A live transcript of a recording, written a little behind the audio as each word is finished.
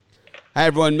Hi,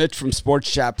 everyone. Mitch from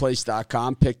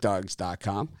SportsChatPlace.com,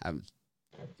 PickDogs.com.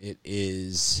 It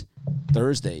is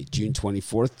Thursday, June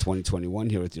 24th, 2021,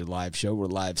 here with your live show. We're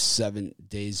live 7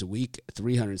 days a week,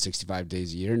 365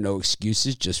 days a year. No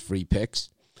excuses, just free picks.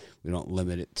 We don't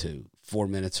limit it to 4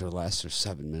 minutes or less, or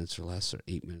 7 minutes or less, or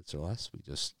 8 minutes or less. We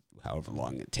just, however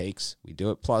long it takes, we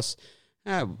do it. Plus,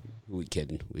 who we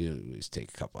kidding? We just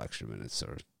take a couple extra minutes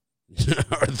or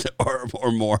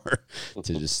more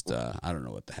to just, I don't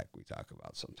know what the heck we talk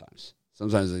about sometimes.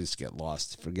 Sometimes I just get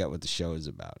lost, forget what the show is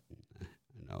about. I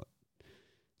know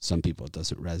some people it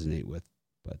doesn't resonate with,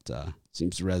 but it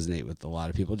seems to resonate with a lot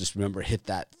of people. Just remember, hit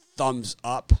that thumbs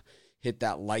up, hit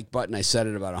that like button. I said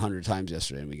it about 100 times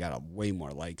yesterday, and we got way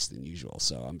more likes than usual,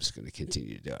 so I'm just going to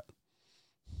continue to do it.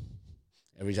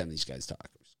 Every time these guys talk,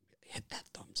 I'm just gonna hit that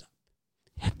thumbs up.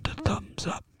 Hit the thumbs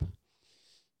up.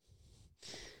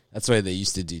 That's the way they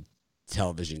used to do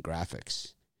television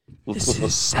graphics. This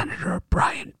is Senator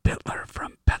Brian Bitler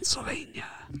from Pennsylvania.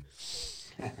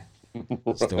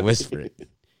 Just to whisper it.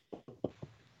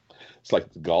 It's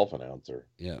like the golf announcer.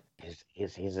 Yeah.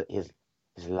 He's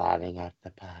lining up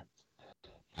the pot.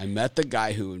 I met the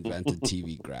guy who invented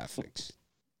TV graphics,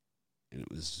 and it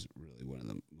was really one of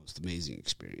the most amazing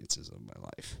experiences of my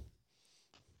life.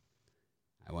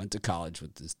 I went to college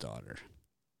with his daughter,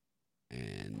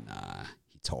 and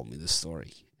he told me the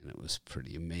story, and it was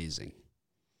pretty amazing.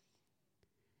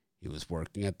 He was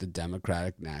working at the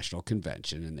Democratic National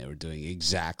Convention, and they were doing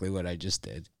exactly what I just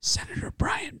did. Senator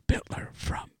Brian Bitler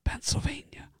from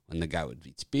Pennsylvania, when the guy would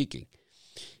be speaking.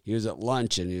 He was at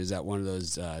lunch, and he was at one of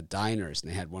those diners, and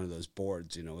they had one of those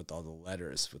boards, with all the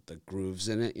letters with the grooves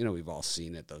in it. We've all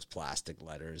seen it, those plastic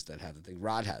letters that have the thing.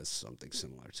 Rod has something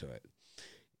similar to it.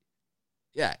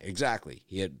 Yeah, exactly.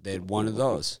 They had one of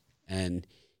those, and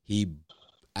he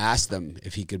asked them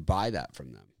if he could buy that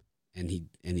from them, and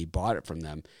he bought it from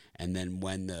them. And then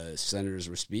when the senators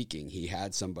were speaking, he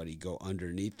had somebody go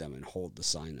underneath them and hold the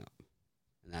sign up,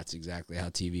 and that's exactly how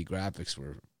TV graphics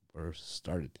were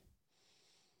started.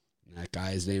 And that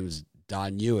guy, his name is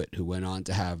Don Hewitt, who went on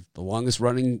to have the longest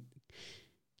running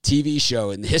TV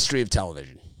show in the history of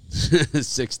television,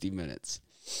 60 Minutes.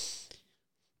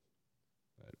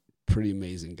 Pretty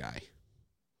amazing guy.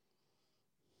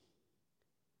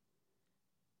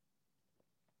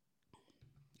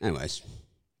 Anyways,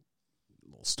 a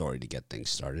little story to get things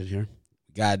started here.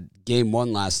 We got game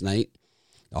one last night.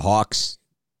 The Hawks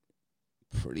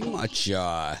pretty much,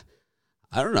 I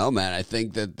don't know, man. I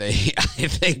think they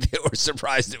were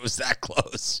surprised it was that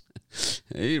close.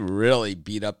 They really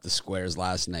beat up the squares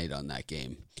last night on that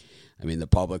game. I mean, the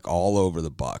public all over the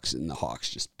Bucks, and the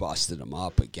Hawks just busted them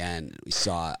up again. We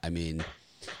saw, I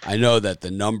know that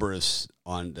the numbers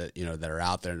on the, that are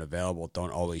out there and available don't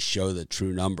always show the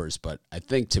true numbers, but I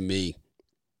think to me,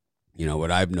 what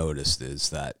I've noticed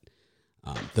is that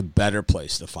the better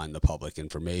place to find the public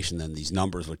information than these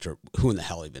numbers, which are, who in the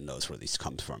hell even knows where these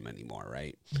comes from anymore,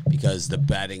 right? Because the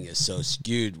betting is so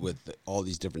skewed with all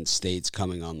these different states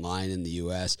coming online in the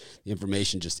U.S. The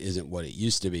information just isn't what it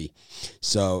used to be.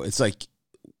 So it's like,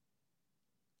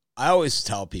 I always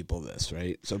tell people this,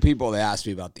 right? So they ask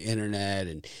me about the internet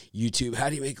and YouTube. How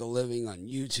do you make a living on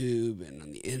YouTube and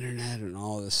on the internet and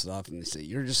all this stuff? And they say,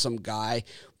 you're just some guy.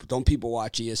 But don't people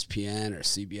watch ESPN or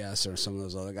CBS or some of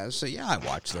those other guys? I say, yeah, I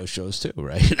watch those shows too,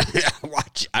 right?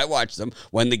 I watch them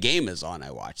when the game is on.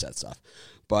 I watch that stuff.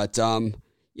 But at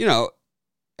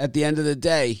the end of the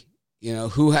day,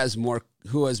 who has more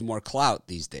clout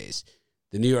these days?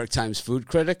 The New York Times food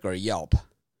critic or Yelp?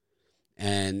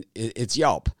 And it's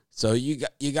Yelp. So you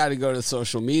got to go to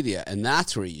social media, and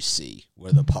that's where you see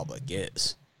where the public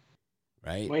is,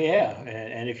 right? Well, yeah,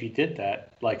 and if you did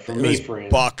that, like for me, for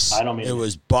instance, Bucks. It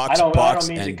was Bucks, and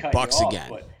Bucks again.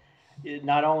 But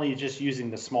not only just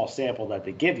using the small sample that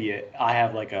they give you, I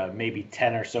have like maybe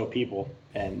 10 or so people,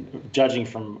 and judging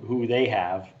from who they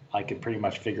have, I could pretty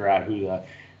much figure out who the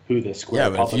square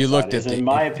but if you looked at in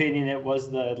my opinion, it was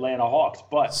the Atlanta Hawks.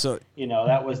 But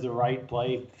that was the right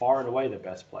play, far and away the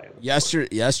best play.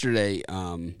 Yesterday,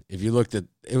 if you looked at,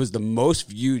 it was the most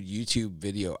viewed YouTube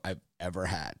video I've ever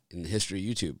had in the history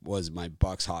of YouTube was my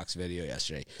Bucks Hawks video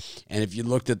yesterday. And if you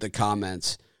looked at the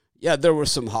comments, yeah, there were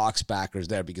some Hawks backers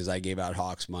there because I gave out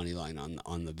Hawks money line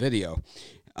on the video.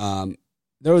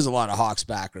 There was a lot of Hawks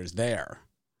backers there,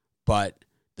 but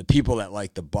the people that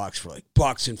like the Bucks were like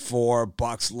Bucks in 4,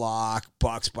 Bucks lock,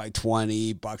 Bucks by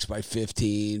 20, Bucks by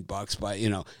 15, Bucks by,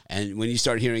 and when you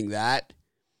start hearing that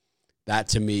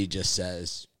to me just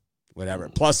says whatever.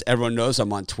 Plus everyone knows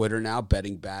I'm on Twitter now,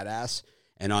 Betting Badass,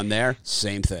 and on there,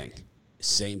 same thing.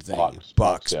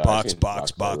 Bucks.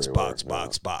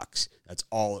 That's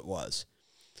all it was.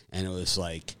 And it was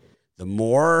like the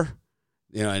more,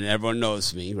 and everyone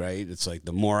knows me, right? It's like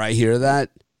the more I hear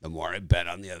that, the more I bet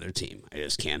on the other team. I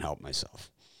just can't help myself.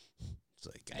 It's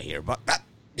like I hear about that.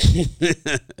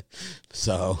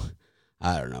 So,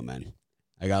 I don't know, man.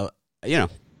 I got,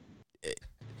 it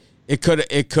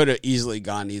could have easily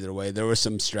gone either way. There were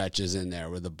some stretches in there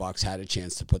where the Bucks had a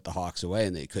chance to put the Hawks away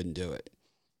and they couldn't do it.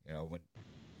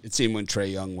 It seemed when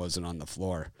Trae Young wasn't on the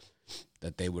floor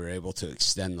that they were able to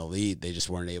extend the lead. They just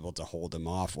weren't able to hold him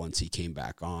off once he came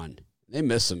back on. They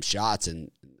missed some shots, and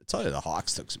I tell you, the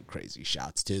Hawks took some crazy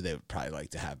shots too. They would probably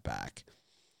like to have back.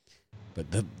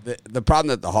 But the problem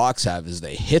that the Hawks have is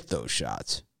they hit those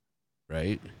shots,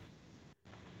 right?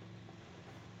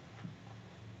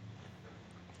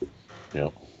 Yeah.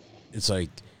 It's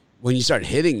like when you start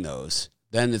hitting those,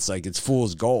 then it's like it's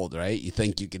fool's gold, right? You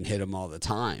think you can hit them all the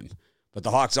time. But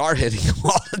the Hawks are hitting them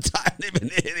all the time. They've been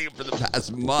hitting them for the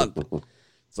past month.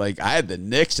 It's like I had the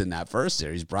Knicks in that first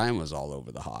series. Brian was all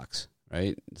over the Hawks,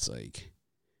 right? It's like,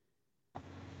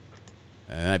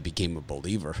 and I became a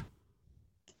believer.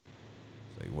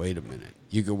 It's like, wait a minute.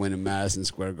 You could win in Madison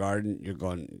Square Garden. You're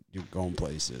going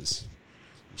places.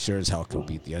 You sure as hell can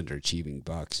beat the underachieving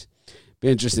Bucks. Be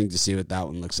interesting to see what that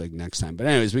one looks like next time. But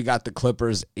anyways, we got the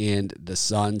Clippers and the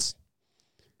Suns.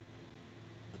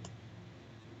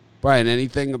 Brian,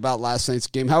 anything about last night's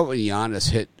game? How about Giannis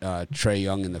hit Trae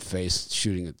Young in the face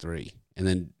shooting a three, and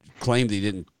then claimed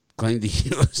he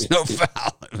was no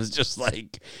foul? It was just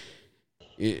like,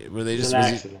 were they just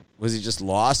was he just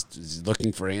lost? Was he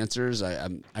looking for answers? I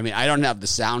mean, I don't have the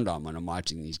sound on when I'm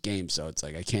watching these games, so it's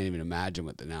like I can't even imagine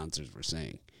what the announcers were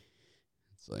saying.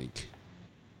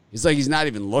 It's like he's not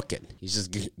even looking. He's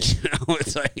just,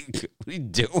 it's like, what are you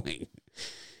doing?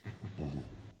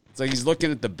 It's like he's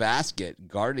looking at the basket,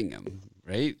 guarding him,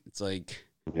 right? It's like,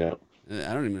 yeah,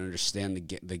 I don't even understand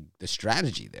the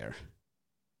strategy there.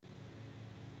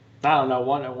 I don't know.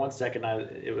 One second,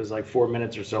 it was like 4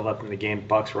 minutes or so left in the game.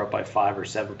 Bucks were up by 5 or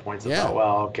 7 points. I thought,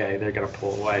 well, okay, they're gonna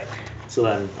pull away. So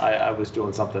then I was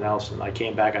doing something else, and I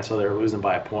came back. I saw they were losing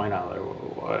by a point. I was like,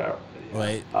 whatever.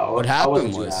 Right. What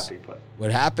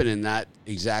happened in that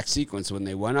exact sequence when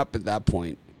they went up at that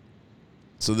point.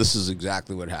 So this is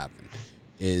exactly what happened.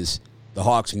 Is the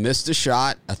Hawks missed a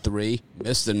shot, a three,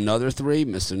 missed another three,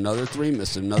 missed another three,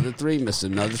 missed another three, missed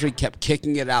another three, kept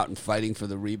kicking it out and fighting for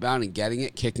the rebound and getting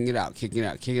it, kicking it out, kicking it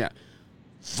out, kicking it out.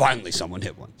 Finally, someone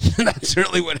hit one. That's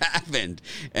really what happened.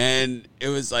 And it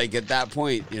was like at that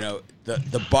point,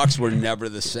 the Bucks were never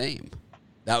the same.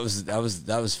 That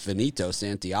was finito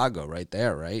Santiago right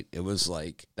there, right? It was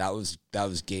like that was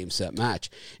game set match.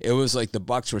 It was like the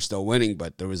Bucks were still winning,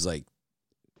 but there was like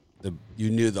you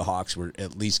knew the Hawks were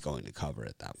at least going to cover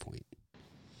at that point.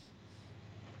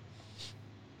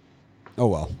 Oh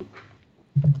well,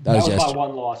 that was my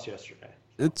one loss yesterday.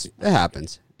 It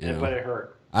happens, but it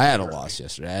hurt. I had a loss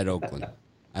yesterday. I had Oakland.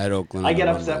 I get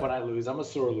upset when I lose. I'm a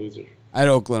sore loser. I had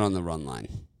Oakland on the run line,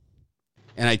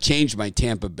 and I changed my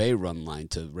Tampa Bay run line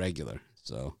to regular,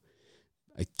 so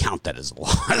I count that as a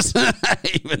loss.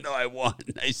 Even though I won,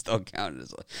 I still count it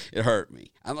as a loss. It hurt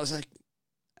me. I was like,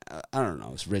 I don't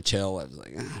know. It's Rich Hill. I was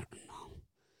like, I don't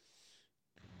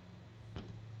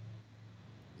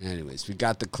know. Anyways, we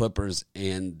got the Clippers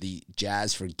and the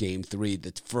Jazz for Game 3.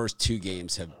 The first two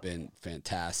games have been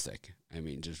fantastic. I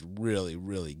mean, just really,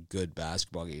 really good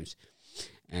basketball games.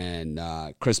 And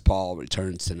Chris Paul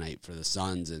returns tonight for the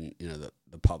Suns, and the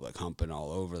public humping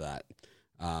all over that.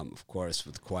 Of course,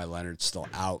 with Kawhi Leonard still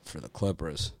out for the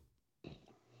Clippers.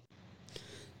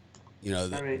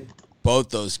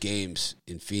 Both those games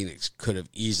in Phoenix could have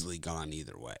easily gone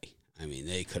either way. I mean,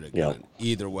 they could have gone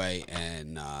either way.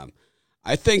 And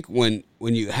I think when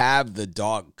you have the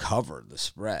dog cover the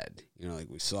spread, like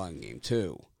we saw in Game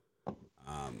 2,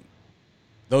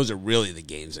 those are really the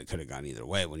games that could have gone either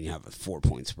way. When you have a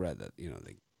 4-point spread that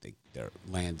they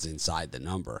lands inside the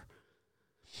number.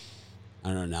 I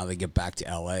don't know. Now they get back to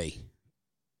L.A.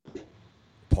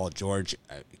 Paul George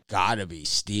got to be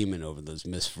steaming over those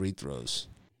missed free throws.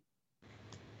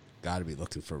 Got to be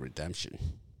looking for redemption.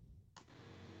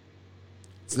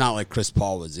 It's not like Chris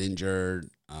Paul was injured.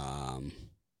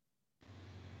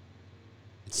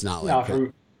 It's not like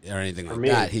or anything like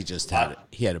that. He just had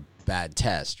a bad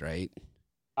test, right?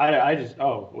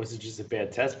 Was it just a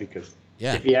bad test? Because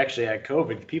if he actually had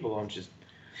COVID, people don't just,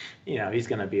 he's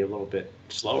going to be a little bit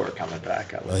slower coming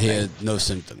back. Well, he had no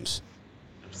symptoms.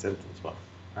 Well,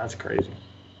 that's crazy.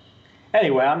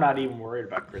 Anyway, I'm not even worried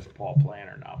about Chris Paul playing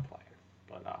or not playing.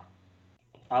 But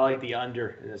I like the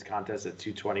under in this contest at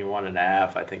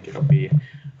 221.5. I think it'll be a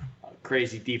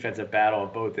crazy defensive battle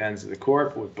at both ends of the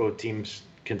court with both teams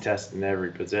contesting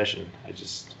every possession.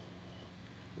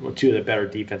 two of the better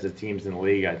defensive teams in the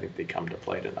league. I think they come to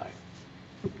play tonight.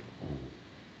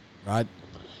 Rod?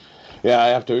 Yeah, I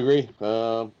have to agree.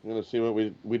 I'm going to see what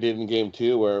we did in game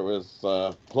 2, where it was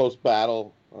close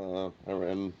battle,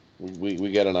 and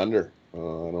we get an under. I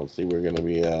don't see we're going to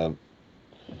be. I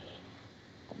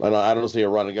don't see a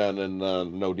run and gun and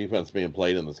no defense being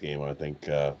played in this game. I think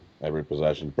every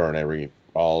possession, burn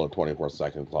all a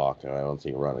 24-second clock. I don't see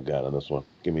a run and gun in this one.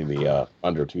 Give me the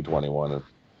under 221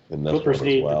 in this Clippers one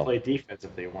as need well. to play defense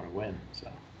if they want to win.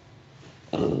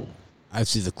 So I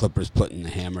see the Clippers putting the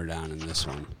hammer down in this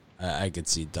one. I could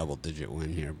see double-digit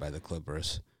win here by the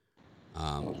Clippers.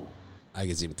 I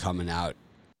could see them coming out,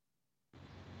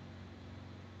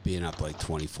 being up like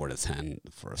 24-10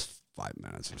 the first 5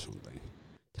 minutes or something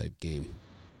type game.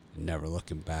 Never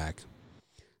looking back.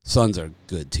 Suns are a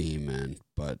good team, man,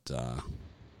 but I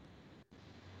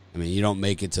mean, you don't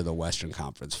make it to the Western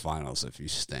Conference Finals if you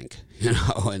stink, you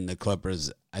know. And the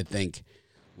Clippers, I think,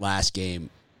 last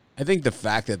game, I think the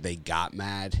fact that they got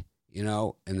mad, you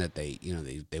know, and that they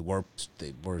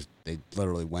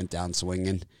literally went down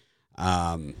swinging.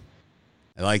 I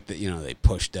like that, you know, they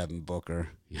pushed Devin Booker.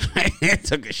 They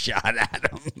took a shot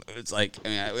at him. It was like, I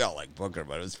mean, we all like Booker,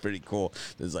 but it was pretty cool.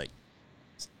 It was like,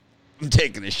 I'm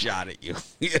taking a shot at you.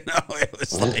 You know, it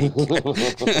was like,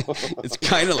 it's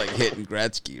kind of like hitting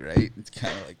Gretzky, right? It's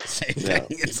kind of like the same thing.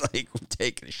 It's like, I'm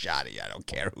taking a shot at you. I don't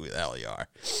care who the hell you are.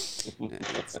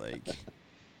 It's like,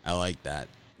 I like that.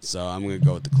 So I'm going to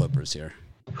go with the Clippers here.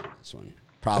 This one,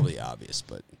 probably obvious,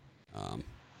 but I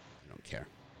don't care.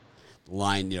 The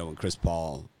line, you know, when Chris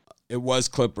Paul, it was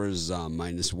Clippers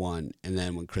 -1, and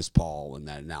then when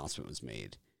that announcement was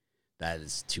made, that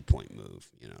is a 2-point move.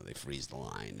 You know, they freeze the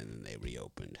line, and then they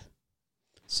reopened.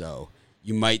 So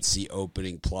you might see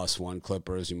opening +1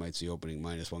 Clippers. You might see opening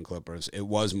 -1 Clippers. It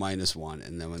was -1,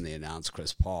 and then when they announced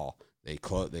Chris Paul,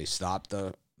 they stopped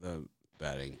the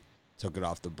betting, took it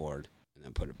off the board, and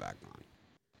then put it back on.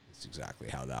 That's exactly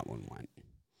how that one went.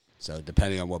 So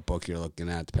depending on what book you're looking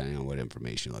at, depending on what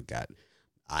information you look at,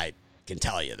 I can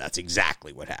tell you that's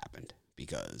exactly what happened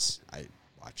because I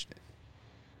watched it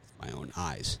with my own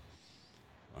eyes.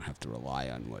 I don't have to rely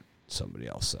on what somebody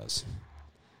else says.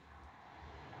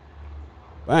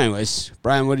 But anyways,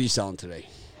 Brian, what are you selling today?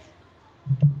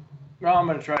 Well, I'm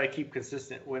going to try to keep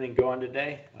consistent winning going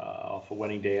today. Off a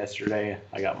winning day yesterday,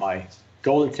 I got my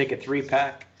golden ticket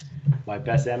 3-pack, my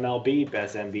best MLB,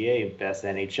 best NBA, and best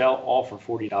NHL, all for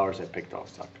 $40 at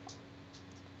PickDogs.com.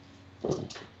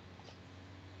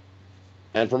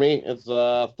 And for me, it's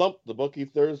Thump the Bookie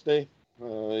Thursday.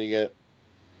 You get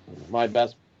my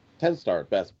best 10-star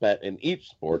best bet in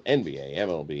each sport, NBA,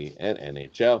 MLB, and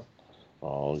NHL,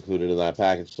 all included in that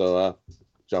package. So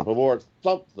jump aboard.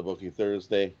 Thump the Bookie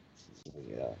Thursday.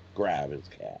 Grab his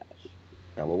cash.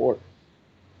 Come aboard.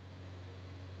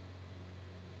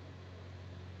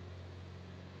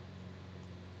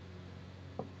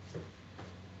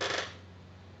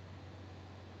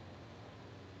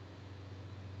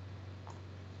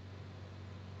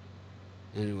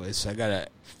 Anyways, I got a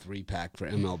 3-pack for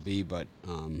MLB, but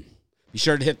be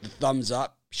sure to hit the thumbs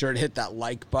up. Be sure to hit that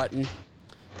like button.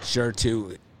 Be sure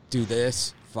to do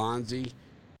this, Fonzie.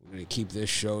 We're going to keep this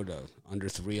show to under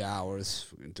 3 hours.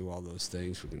 We're going to do all those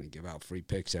things. We're going to give out free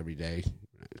picks every day.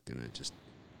 We're not going to just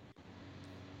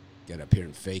get up here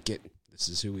and fake it. This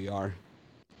is who we are.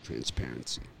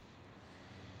 Transparency.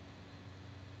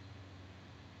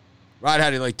 Rod, how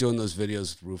do you like doing those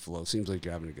videos with Ruffalo? Seems like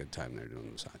you're having a good time there doing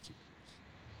those hockey.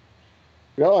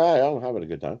 No, I'm having a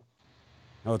good time.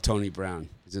 Oh, Tony Brown.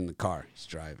 He's in the car. He's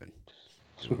driving.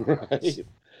 Right.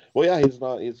 Well, yeah,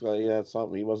 he had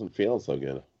something. He wasn't feeling so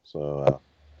good. So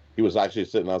he was actually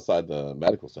sitting outside the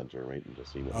medical center waiting to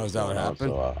see what is that what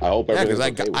happened? So I hope Yeah,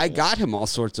 everything's because okay I with got him all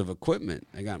sorts of equipment.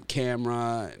 I got him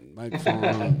camera and microphone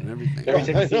and everything.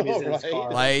 Every time you see I me, he's know, in his right?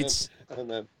 car. Lights. And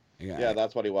then, Yeah. yeah,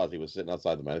 that's what he was. He was sitting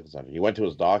outside the medical center. He went to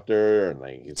his doctor, and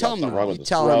he's Tell got him something no. wrong with You his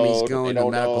tell him he's throat, going and to they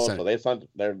the don't medical know, center. So they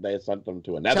sent him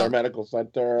to another Tell- medical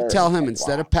center. Tell him Like,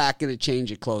 instead wow. of packing a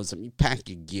change of clothes, you pack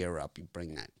your gear up. You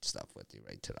bring that stuff with you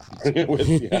right to the hospital.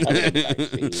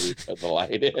 Put the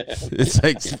light in. It's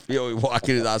like you walk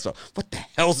into the hospital. What the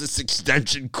hell's this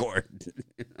extension cord?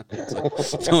 It's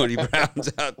like Tony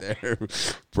Brown's out there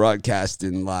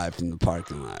broadcasting live from the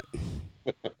parking lot.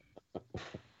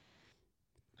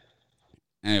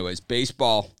 Anyways,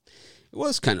 baseball. It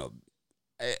was kind of,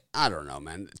 I don't know,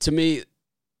 man. To me,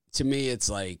 it's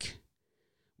like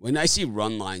when I see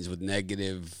run lines with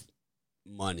negative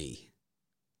money,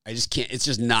 I just can't. It's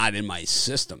just not in my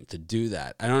system to do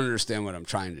that. I don't understand what I'm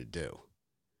trying to do,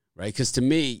 right? Because to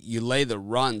me, you lay the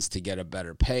runs to get a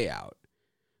better payout.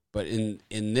 But in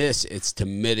this, it's to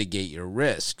mitigate your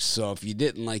risk. So if you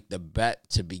didn't like the bet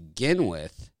to begin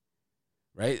with,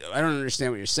 right? I don't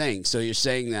understand what you're saying. So you're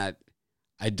saying that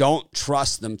I don't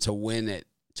trust them to win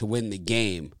the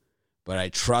game, but I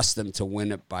trust them to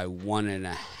win it by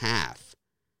 1.5.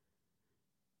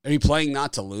 Are you playing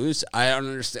not to lose? I don't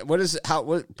understand.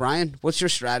 Brian, what's your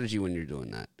strategy when you're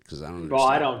doing that? Because I don't understand. Well,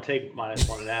 I don't take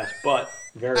 -1.5, but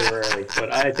very rarely.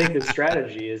 But I think the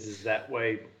strategy is that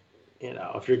way,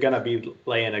 if you're going to be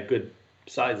laying a good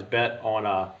size bet on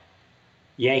a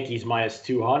Yankees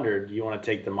 -200, you want to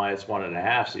take the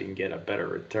 -1.5 so you can get a better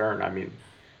return. I mean,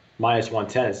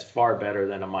 -110 is far better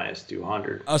than a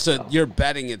 -200. Oh, so you're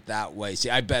betting it that way. See,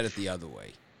 I bet it the other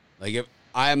way. Like if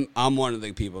I'm one of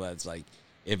the people that's like,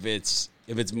 if it's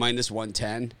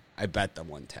 -110, I bet the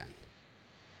 110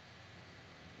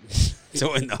 to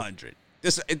win the 100.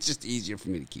 It's just easier for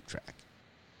me to keep track.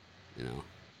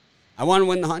 I want to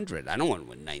win the 100. I don't want to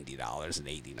win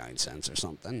 $90.89 or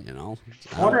something. I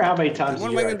wonder how many times.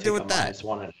 What am I going to do with that?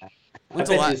 -1.5. I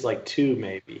bet it's like 2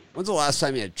 maybe. When's the last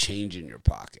time you had change in your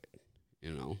pocket?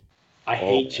 I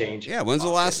hate change. Yeah, when's the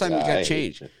last time you got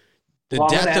change? The I'm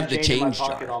depth gonna have of the change in my change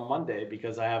pocket jar. on Monday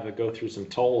because I have to go through some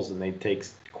tolls and they take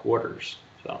quarters.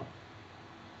 So,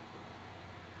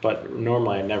 but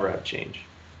normally I never have change.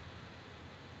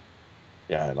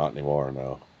 Yeah, not anymore.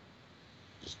 No,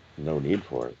 just no need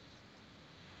for it.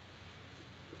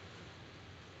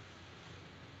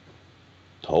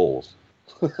 Tolls.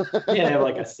 Yeah, they have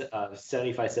like a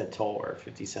 75-cent toll or a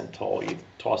 50-cent toll. You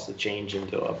toss the change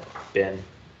into a bin.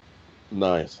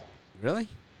 Nice. Really?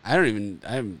 I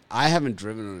haven't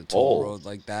driven on a toll road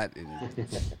like that.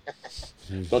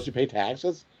 Don't you pay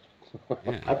taxes?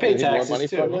 Yeah. I pay They need more taxes money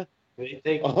from too. you?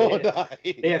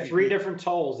 They have 3 different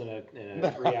tolls in a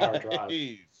 3-hour drive.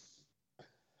 Nice.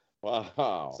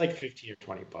 Wow. It's like $15 or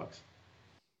 $20.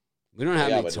 We don't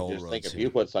have any but toll just roads think if here.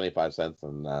 you put 75 cents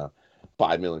and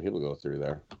 5 million people go through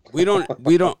there. We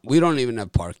don't even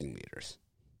have parking meters.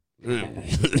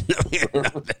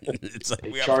 It's like They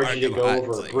we have charge you to parking go lots.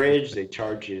 over a bridge. They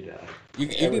charge you to. You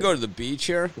can go to the beach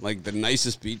here, like the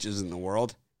nicest beaches in the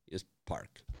world. Just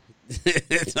park.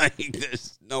 It's like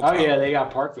there's no Oh problem. yeah, they got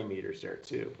parking meters there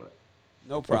too. But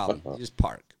No problem. You just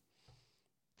park.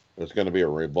 There's going to be a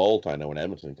revolt, I know, in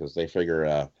Edmonton because they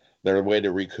figure their way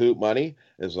to recoup money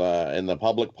is in the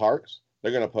public parks.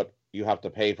 They're going to you have to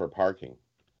pay for parking.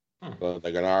 So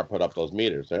they're going to put up those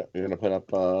meters. They're going to put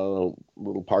up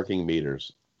little parking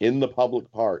meters in the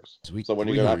public parks. So when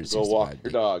you're going to have to go walk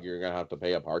your dog, you're going to have to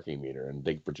pay a parking meter and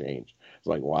dig for change. It's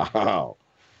like, wow.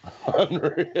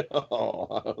 Unreal.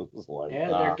 I was like,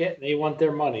 yeah, they want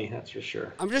their money. That's for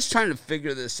sure. I'm just trying to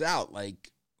figure this out.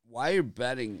 Like, why you're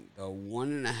betting the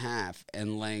 1.5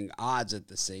 and laying odds at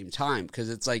the same time?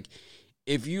 Because it's like,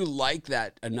 if you like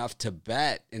that enough to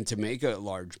bet and to make a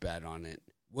large bet on it,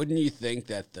 wouldn't you think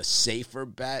that the safer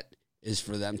bet is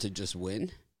for them to just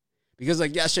win? Because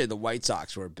like yesterday, the White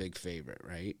Sox were a big favorite,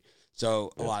 right?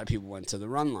 So a lot of people went to the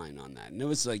run line on that. And it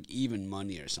was like even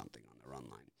money or something on the run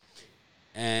line.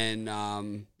 And,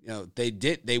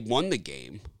 they won the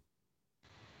game,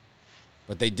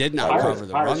 but they did not cover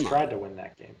the run line. Pirates tried to win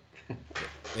that game.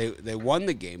 They won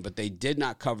the game, but they did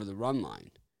not cover the run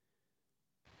line.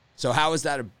 So how is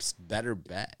that a better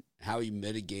bet? How are you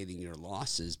mitigating your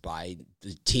losses by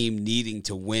the team needing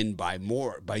to win by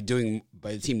more, by the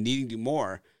team needing to do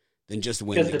more than just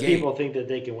win the game? Because the people think that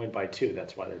they can win by 2.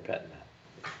 That's why they're betting that.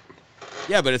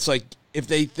 Yeah, but it's like if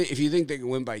you think they can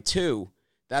win by 2,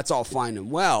 that's all fine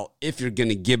and well. If you're going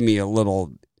to give me a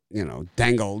little,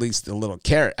 dangle at least a little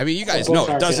carrot. I mean, you guys know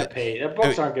it doesn't. The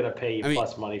books aren't going to pay you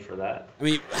plus money for that. I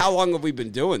mean, how long have we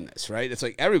been doing this, right? It's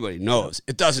like everybody knows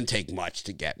it doesn't take much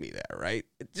to get me there, right?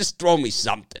 Just throw me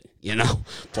something,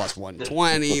 plus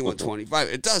 120, 125.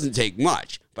 It doesn't take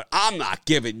much, but I'm not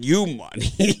giving you money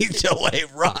to lay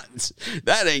runs.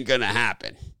 That ain't going to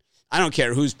happen. I don't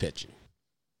care who's pitching.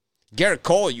 Garrett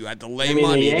Cole, you had to lay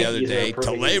money the other day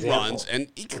to lay runs, and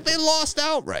they lost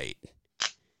outright.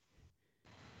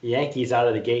 The Yankees out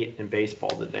of the gate in baseball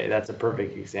today. That's a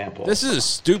perfect example. This is a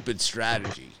stupid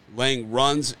strategy, laying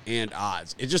runs and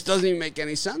odds. It just doesn't even make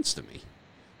any sense to me.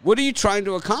 What are you trying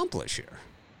to accomplish here?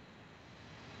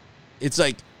 It's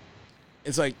like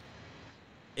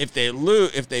if they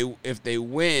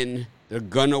win, they're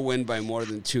gonna win by more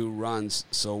than 2 runs.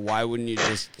 So why wouldn't you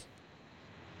just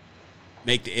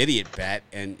make the idiot bet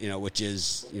and which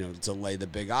is to lay the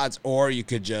big odds, or you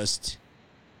could just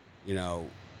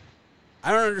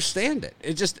I don't understand it.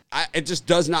 It just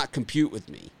does not compute with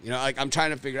me. You know, like I'm trying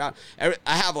to figure out. I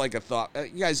have like a thought.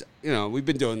 You guys, you know, we've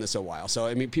been doing this a while, so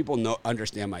I mean, people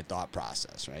understand my thought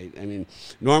process, right? I mean,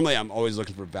 normally I'm always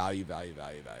looking for value,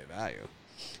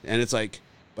 and it's like,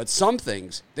 but some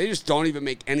things they just don't even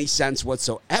make any sense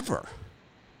whatsoever.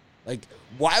 Like,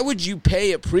 why would you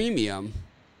pay a premium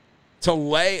to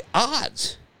lay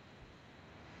odds?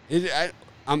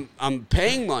 I'm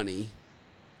paying money.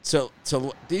 So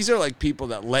these are like people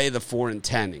that lay the 4 and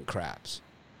 10 in craps.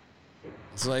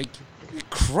 It's like, you're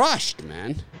crushed,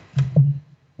 man.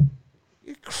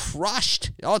 You're crushed.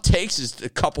 All it takes is a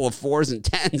couple of 4s and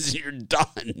 10s and you're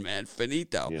done, man.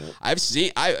 Finito.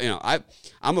 Yeah.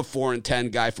 I'm a 4 and 10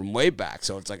 guy from way back,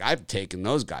 so it's like I've taken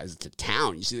those guys to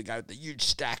town. You see the guy with the huge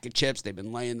stack of chips, they've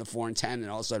been laying the 4 and 10,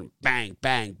 and all of a sudden, bang,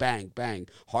 bang, bang, bang.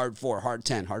 Hard 4, hard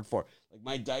 10, hard 4. Like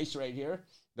my dice right here.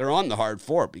 They're on the hard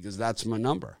 4 because that's my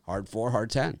number. Hard 4, hard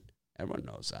 10. Everyone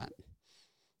knows that.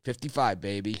 55,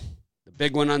 baby. The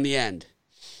big one on the end.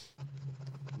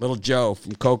 Little Joe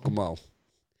from Kokomo.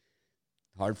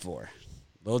 Hard 4.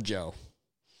 Little Joe.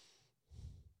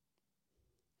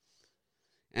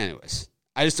 Anyways,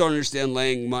 I just don't understand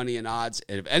laying money and odds.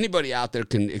 And if anybody out there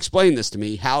can explain this to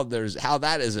me, how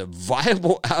that is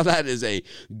a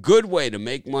good way to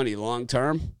make money long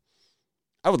term,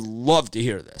 I would love to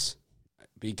hear this.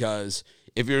 Because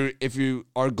if you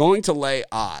are going to lay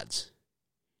odds,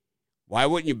 why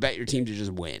wouldn't you bet your team to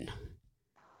just win?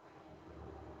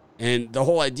 And the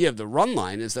whole idea of the run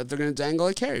line is that they're going to dangle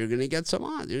a carry. You're going to get some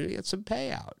odds. You're going to get some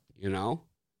payout, you know?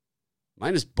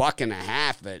 Minus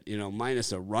 $1.50 at, you know,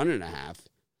 minus a run and a half.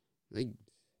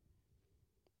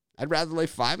 I'd rather lay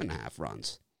 5.5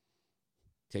 runs.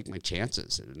 Take my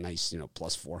chances at a nice, you know,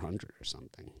 plus 400 or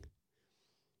something.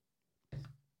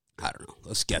 I don't know.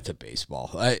 Let's get to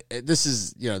baseball. This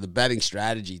is, you know, the betting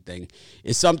strategy thing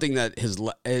is something that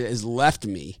has left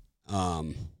me,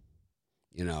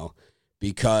 you know,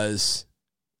 because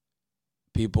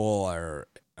people are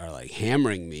like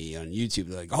hammering me on YouTube.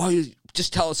 They're like, oh,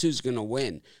 just tell us who's going to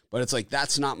win. But it's like,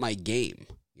 that's not my game.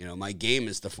 You know, my game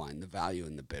is to find the value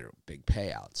in the big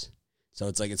payouts. So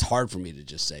it's like, it's hard for me to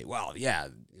just say, well, yeah,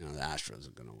 you know, the Astros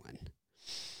are going to win.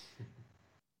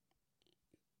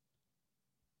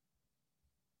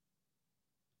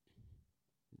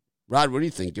 Rod, what do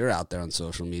you think? You're out there on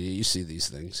social media. You see these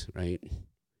things, right?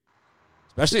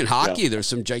 Especially in hockey, There's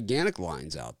some gigantic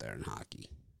lines out there in hockey.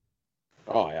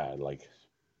 Oh, yeah. Like,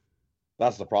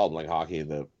 that's the problem. Like, hockey,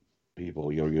 the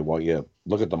people, you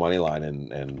look at the money line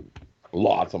and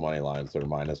lots of money lines that are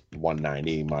minus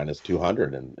 190, minus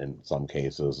 200 in some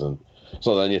cases. And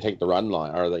so then you take the run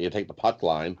line, or you take the puck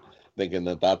line, thinking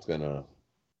that's going to,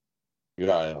 you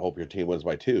got to hope your team wins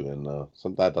by 2. And so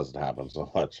that doesn't happen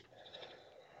so much.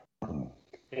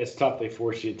 It's tough. They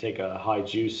force you to take a high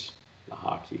juice in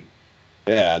hockey.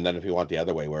 Yeah, and then if you want the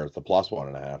other way, where it's the plus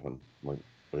 1.5, and like,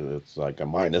 it's like a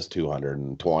minus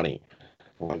 220.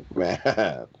 I'm like,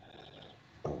 man.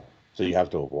 So you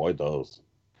have to avoid those.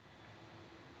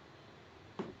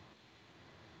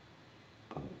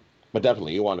 But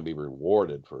definitely, you want to be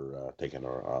rewarded for taking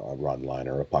a run line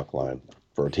or a puck line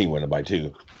for a team winning by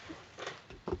 2.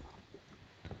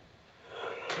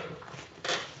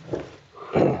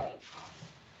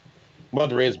 What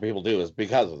the reason people do is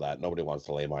because of that. Nobody wants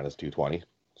to lay minus 220.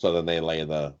 So then they lay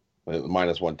the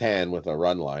minus 110 with a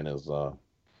run line is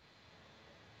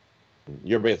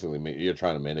you're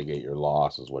trying to mitigate your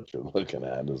loss is what you're looking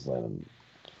at, is then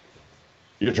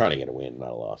you're trying to get a win, not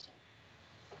a loss.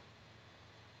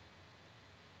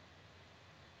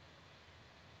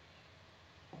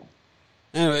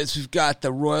 Anyways, we've got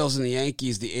the Royals and the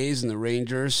Yankees, the A's and the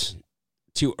Rangers.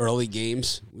 2 early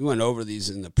games. We went over these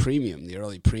in the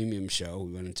early premium show.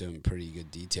 We went into them in pretty good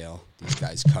detail. These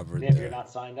guys covered. If you're not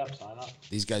signed up, sign up.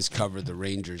 These guys covered the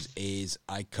Rangers, A's.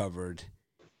 I covered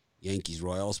Yankees,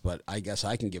 Royals, but I guess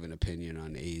I can give an opinion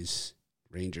on A's,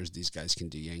 Rangers. These guys can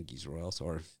do Yankees, Royals,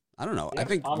 or I don't know. Yeah, I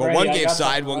think one game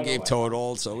side, one game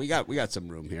total. So we got some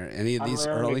room here. Any of these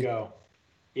early? Go.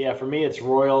 Yeah, for me it's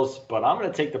Royals, but I'm going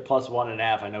to take the plus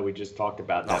 1.5. I know we just talked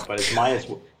about that, but it's minus.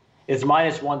 It's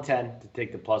minus 110 to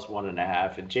take the plus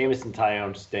 1.5, and Jameson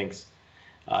Taillon stinks.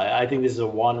 I think this is a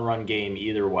 1-run game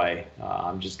either way.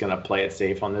 I'm just going to play it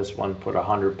safe on this one, put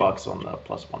 $100 on the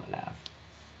plus 1.5.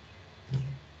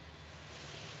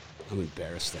 I'm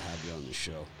embarrassed to have you on the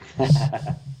show.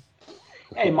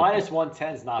 Hey, minus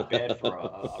 110 is not bad for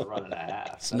a run and a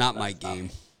half. It's not my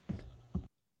game.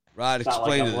 Rod,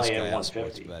 explain to this guy how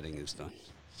sports betting is done.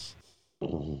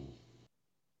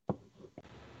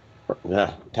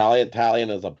 Yeah, Italian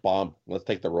is a bomb. Let's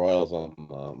take the Royals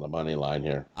on the money line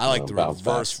here. I like the Bounce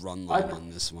back. reverse run line on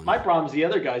this one. My problem's the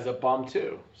other guy's a bum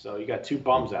too. So you got two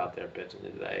bums out there pitching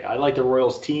today. I like the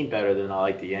Royals team better than I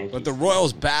like the Yankees. But the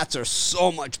Royals bats are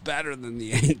so much better than the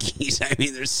Yankees. I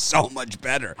mean, they're so much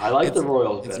better. I like the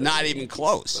Royals better. It's not even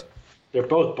close. They're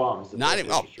both bums. Not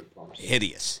even bums.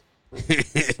 Hideous.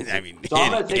 I mean, So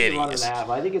I'm going to take the hideous. 1.5.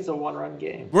 I think it's a one-run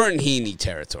game. We're in Heaney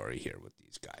territory here with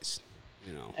these guys.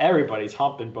 You know, Everybody's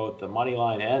humping both the money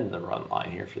line and the run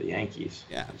line here for the Yankees.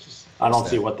 Yeah. I don't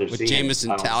see what they're with seeing.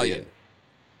 Jameson Italian.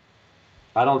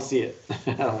 I don't see it.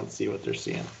 I don't see what they're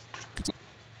seeing.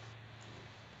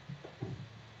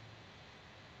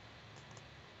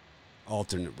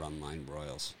 Alternate run line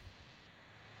Royals.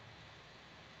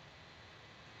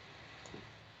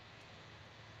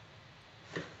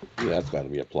 Yeah, that's got to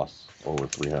be a plus over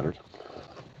 300.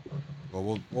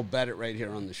 Well, we'll bet it right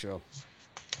here on the show.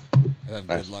 I have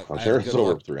good luck. I'm sure it's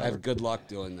over 300. I have good luck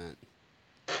doing that.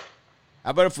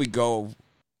 How about if we go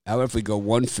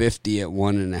 150 at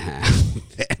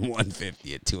 1.5 and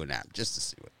 150 at 2.5, just to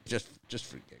see what, just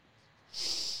for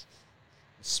gigs.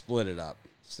 Split it up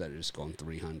instead of just going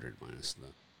 300 minus the.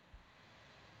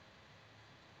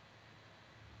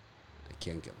 I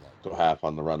can't get luck. So half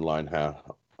on the run line,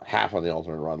 half on the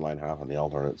alternate run line, half on the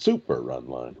alternate super run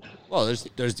line. Well,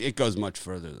 it goes much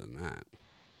further than that.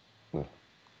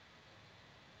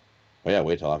 Well, yeah,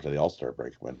 wait till after the All-Star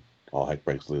break when all heck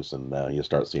breaks loose and you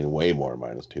start seeing way more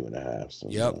minus 2.5. So,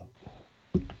 Yep.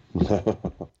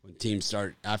 When teams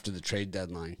start after the trade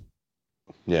deadline.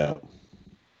 Yeah.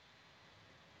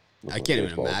 I can't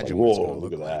even imagine like, what it's whoa, going to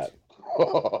look look at like.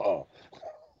 that.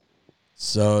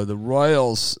 So the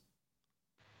Royals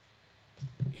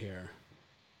here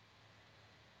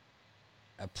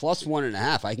at plus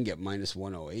 1.5, I can get minus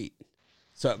 108.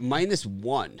 So at minus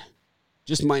 1,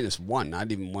 just minus 1,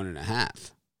 not even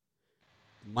 1.5.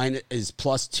 Mine is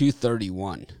plus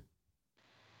 231.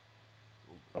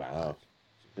 Wow.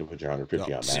 You put your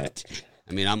 150 on that.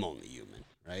 I mean, I'm only human,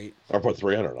 right? Or put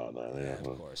 300 on that. Yeah,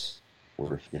 Yeah, of course. I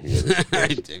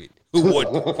mean, who would?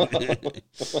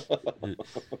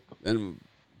 Then we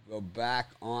go back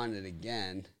on it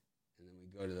again, and then we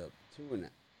go to the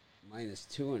minus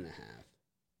 2.5.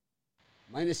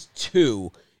 Minus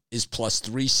 2 is plus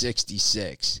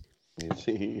 366.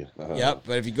 Yep,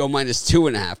 but if you go minus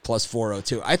 2.5 plus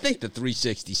 402, I think the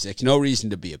 366. No reason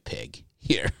to be a pig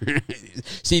here.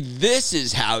 See, this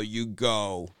is how you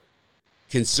go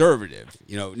conservative.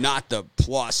 You know, not the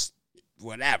plus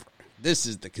whatever. This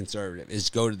is the conservative, is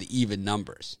go to the even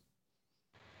numbers.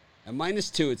 At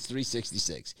minus 2, it's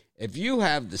 366. If you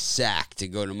have the sack to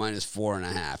go to minus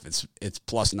 4.5, it's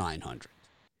plus 900.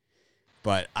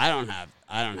 But I don't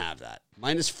have that.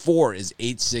 Minus 4 is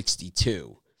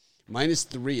 862. Minus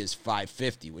 3 is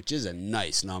 550, which is a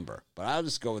nice number. But I'll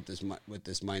just go with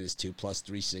this minus 2 plus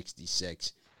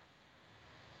 366.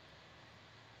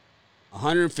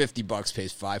 $150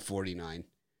 pays $549.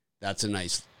 That's a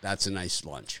nice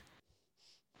lunch.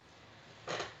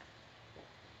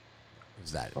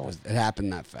 Was that? It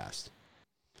happened that fast.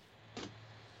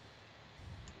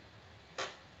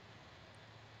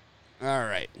 All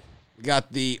right. We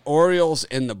got the Orioles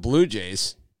and the Blue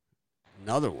Jays.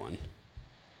 Another one.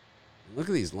 Look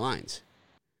at these lines.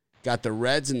 Got the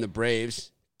Reds and the Braves.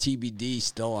 TBD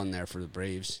still on there for the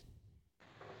Braves.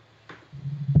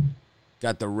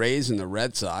 Got the Rays and the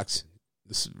Red Sox.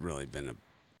 This has really been a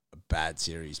bad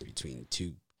series between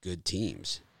two good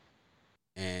teams.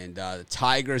 And the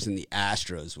Tigers and the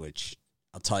Astros, which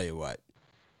I'll tell you what.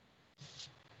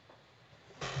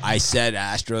 I said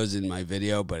Astros in my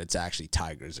video, but it's actually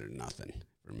Tigers or nothing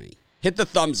for me. Hit the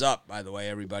thumbs up, by the way,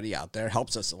 everybody out there.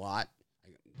 Helps us a lot.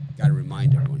 Got to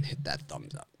remind everyone, hit that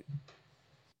thumbs up.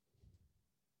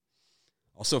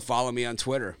 Also, follow me on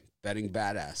Twitter, Betting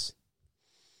Badass.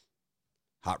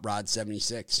 Hot Rod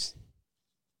 76.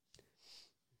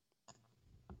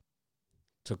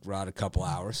 Took Rod a couple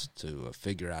hours to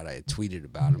figure out I had tweeted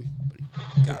about him, but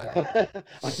he got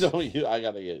it. I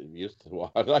gotta get used to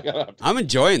watch. I'm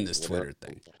enjoying this Twitter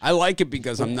thing. I like it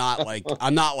because I'm not like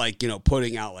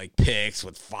putting out like pics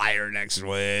with fire next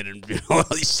to it and all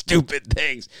these stupid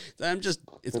things.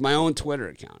 It's my own Twitter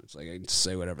account. It's like I can just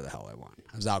say whatever the hell I want.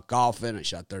 I was out golfing. I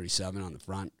shot 37 on the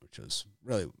front, which was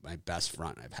really my best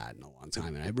front I've had in a long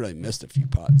time, and I really missed a few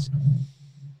putts.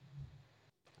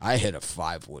 I hit a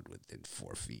 5-wood within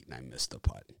 4 feet, and I missed the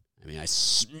putt. I mean, I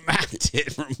smacked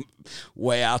it from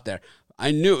way out there.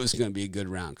 I knew it was going to be a good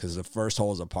round because the first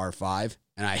hole is a par 5,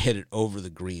 and I hit it over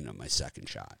the green on my second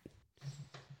shot.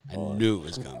 I knew it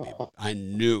was going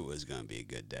to be a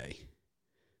good day.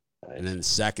 And then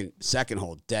the second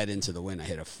hole, dead into the wind, I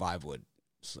hit a 5-wood.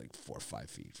 It's like 4 or 5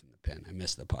 feet from the pin. I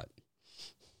missed the putt.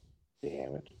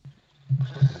 Damn it.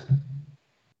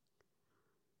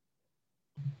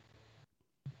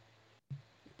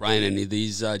 Brian, any of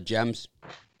these gems?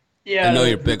 Yeah, I know the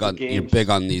you're big group of on games.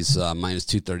 these minus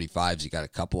 235s. You got a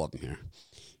couple of them here.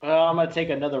 Well, I'm gonna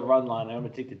take another run line. I'm gonna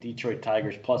take the Detroit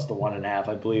Tigers plus the 1.5.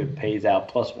 I believe it pays out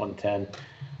plus 110.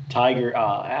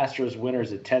 Astros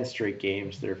winners at 10 straight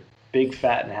games. They're big,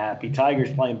 fat, and happy.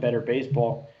 Tigers playing better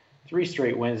baseball. 3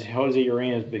 straight wins. Jose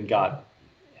Urena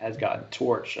has gotten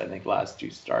torched, I think, last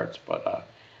 2 starts. But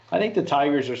I think the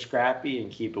Tigers are scrappy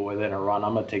and keep it within a run.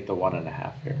 I'm gonna take the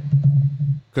 1.5 here.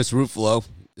 Chris Ruffalo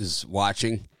is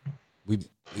watching.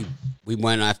 We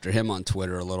went after him on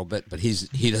Twitter a little bit, but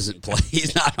he doesn't play.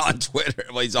 He's not on Twitter.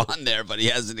 Well, he's on there, but he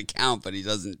has an account, but he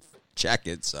doesn't check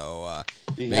it. So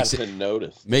He hasn't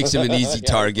noticed. makes him an easy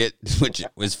target, which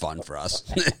was fun for us.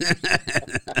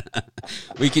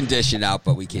 We can dish it out,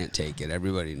 but we can't take it.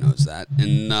 Everybody knows that.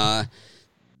 And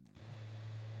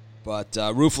but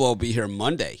Ruffalo will be here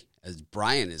Monday, as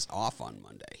Brian is off on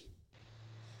Monday.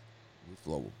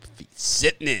 Ruffalo will be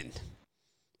sitting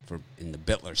in the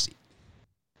Bittler seat.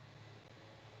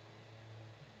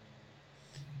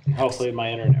 Hopefully my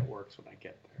internet works when I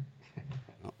get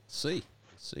there. See.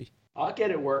 I'll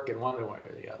get it working one way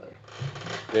or the other.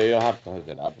 Yeah, you'll have to hook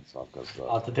it up and stuff.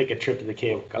 I'll have to take a trip to the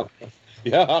cable company.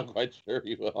 Yeah, I'm quite sure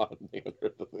you will.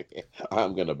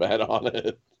 I'm going to bet on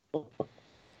it.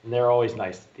 And they're always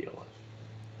nice to deal with.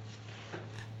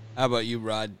 How about you,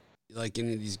 Rod? You like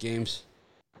any of these games?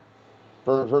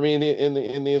 For me, in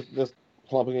this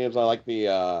clump of games, I like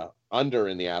the under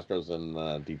in the Astros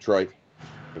and Detroit.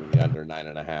 Give me the under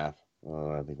 9.5.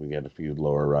 I think we get a few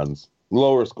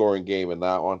lower scoring game in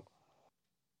that one.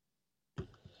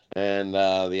 And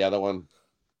the other one,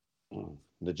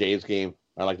 the Jays game,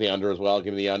 I like the under as well.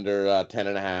 Give me the under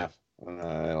 10.5.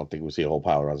 I don't think we see a whole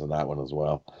pile of runs in that one as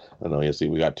well. I know you see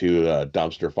we got 2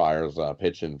 dumpster fires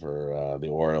pitching for the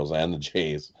Orioles and the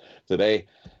Jays today.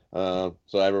 So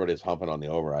everybody's humping on the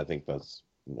over. I think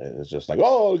it's just like,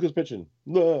 oh, look who's pitching.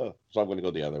 So I'm going to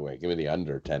go the other way. Give me the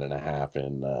under 10.5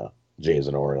 in Jays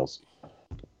and Orioles.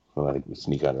 So I think we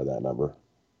sneak under that number.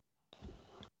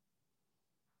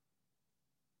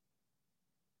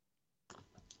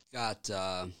 Got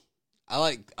I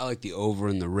like the over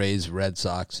in the Rays Red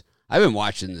Sox. I've been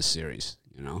watching this series.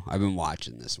 I've been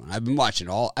watching this one. I've been watching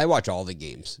I watch all the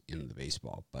games in the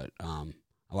baseball, but I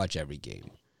watch every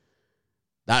game.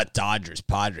 That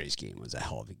Dodgers-Padres game was a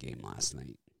hell of a game last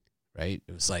night, right?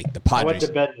 It was like the Padres. I went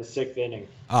to bed in the 6th inning.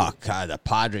 Oh, God, the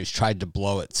Padres tried to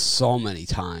blow it so many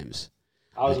times.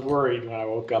 I was worried when I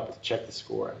woke up to check the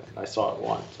score, and I saw it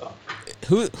won. So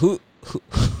Who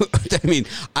I mean,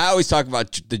 I always talk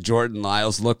about the Jordan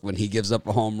Lyles look when he gives up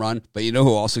a home run, but you know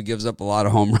who also gives up a lot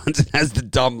of home runs and has the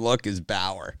dumb look is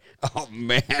Bauer. Oh,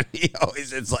 man,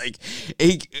 it's like,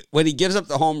 when he gives up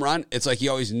the home run, it's like he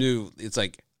always knew, it's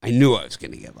like, I knew I was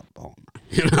going to give up a home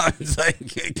run. It's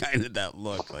like kind of that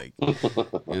look, like,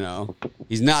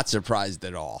 he's not surprised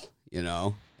at all,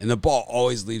 and the ball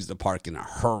always leaves the park in a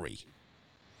hurry.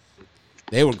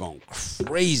 They were going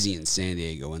crazy in San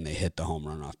Diego when they hit the home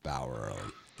run off Bauer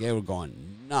early. They were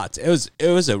going nuts. It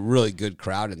was a really good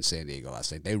crowd in San Diego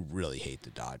last night. They really hate the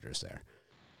Dodgers there.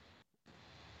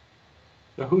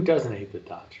 Now, who doesn't hate the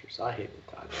Dodgers? I hate the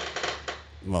Dodgers.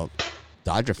 Well,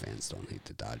 Dodger fans don't hate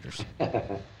the Dodgers.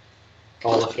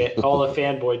 all the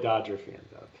fanboy Dodger fans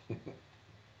out there.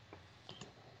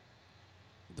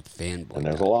 The fanboy. And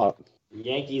there's Dodger. a lot.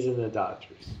 Yankees and the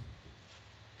Dodgers.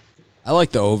 I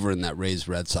like the over in that Rays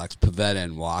Red Sox. Pivetta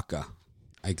and Waka.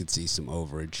 I could see some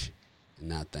overage in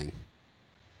that thing.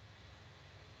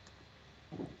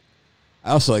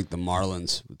 I also like the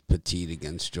Marlins with Petit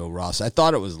against Joe Ross. I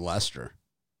thought it was Lester,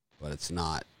 but it's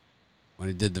not. When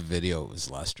I did the video, it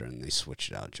was Lester, and they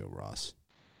switched out Joe Ross.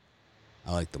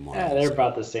 I like the Marlins. Yeah, they're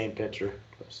about the same pitcher,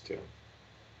 those two.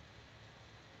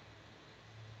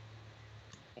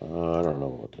 I don't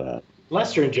know about that.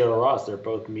 Lester and Joe Ross, they're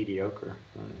both mediocre.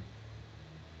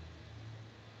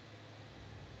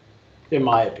 In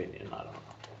my opinion, I don't know.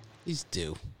 He's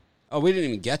due. Oh, we didn't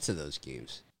even get to those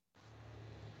games.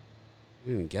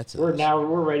 We didn't even get to those.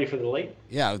 We're ready for the late.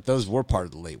 Yeah, those were part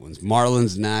of the late ones.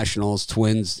 Marlins, Nationals,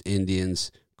 Twins,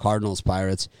 Indians, Cardinals,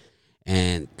 Pirates,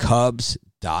 and Cubs,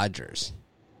 Dodgers.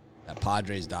 That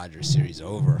Padres-Dodgers series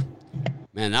over.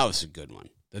 Man, that was a good one.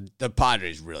 The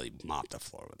Padres really mopped the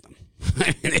floor with them.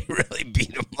 I mean, they really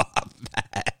beat them up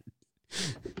bad.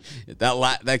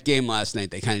 that game last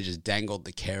night, they kind of just dangled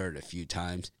the carrot a few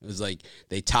times. It was like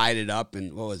they tied it up,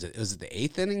 and what was it? Was it the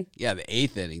 8th inning? Yeah, the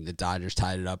 8th inning. The Dodgers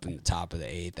tied it up in the top of the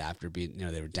 8th after being,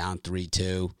 they were down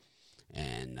 3-2,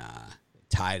 and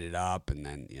tied it up, and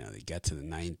then they get to the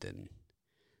 9th, and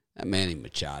that Manny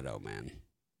Machado, man,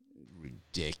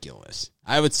 ridiculous.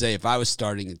 I would say if I was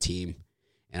starting a team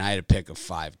and I had to pick of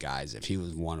 5 guys, if he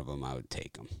was one of them, I would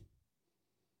take him.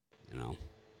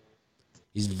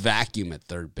 He's vacuum at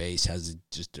third base, has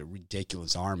just a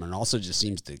ridiculous arm, and also just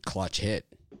seems to clutch hit.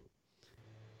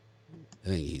 I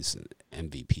think he's an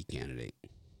MVP candidate.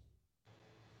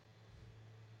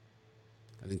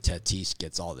 I think Tatis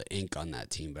gets all the ink on that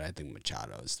team, but I think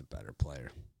Machado is the better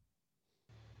player.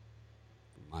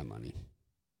 For my money.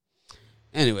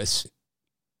 Anyways.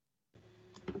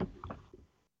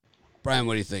 Brian,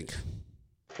 what do you think?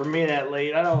 For me, that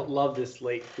late, I don't love this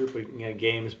late group of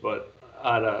games, but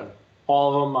out of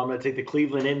all of them, I'm going to take the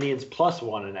Cleveland Indians plus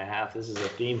 1.5. This is a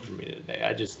theme for me today.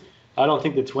 I don't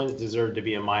think the Twins deserve to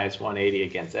be a minus 180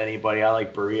 against anybody. I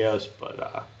like Barrios, but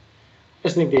I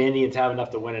just think the Indians have enough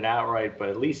to win it outright, but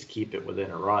at least keep it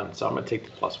within a run. So I'm going to take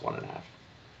the plus 1.5.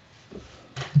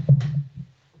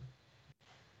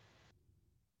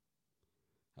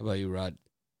 How about you, Rod?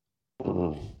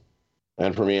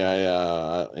 And for me,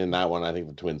 I in that one, I think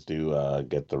the Twins do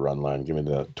get the run line. Give me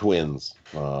the Twins.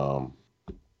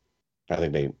 I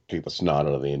think they take the snot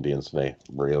out of the Indians today.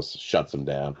 Barrios shuts them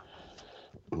down.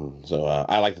 So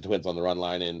I like the Twins on the run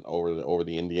line and over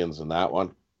the Indians in that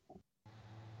one.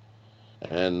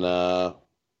 And I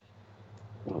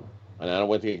don't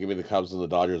want to give me the Cubs and the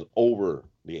Dodgers over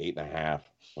the 8.5. I think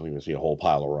we're going to see a whole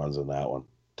pile of runs in that one.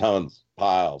 Tons,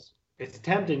 piles. It's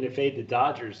tempting to fade the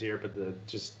Dodgers here, but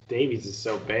Davies is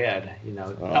so bad.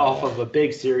 Off of a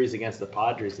big series against the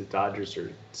Padres, the Dodgers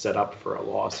are set up for a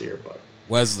loss here. But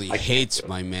Wesley hates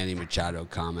my Manny Machado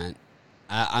comment.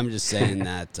 I'm just saying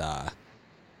that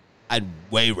I'd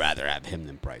way rather have him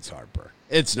than Bryce Harper.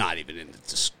 It's not even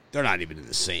they're not even in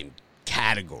the same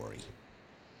category.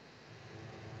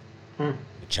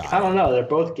 Machado. I don't know. They're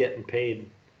both getting paid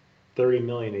 $30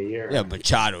 million a year. Yeah,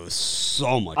 Machado is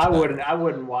so much. I better.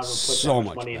 wouldn't want to put So that much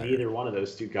much money better. in either one of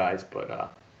those two guys.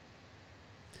 But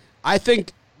I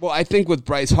think with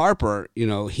Bryce Harper,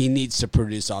 he needs to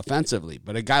produce offensively.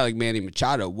 But a guy like Manny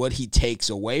Machado, what he takes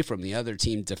away from the other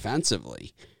team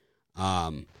defensively,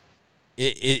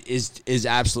 it is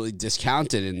absolutely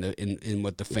discounted in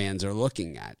what the fans are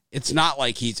looking at. It's not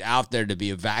like he's out there to be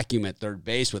a vacuum at third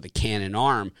base with a cannon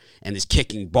arm and is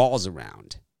kicking balls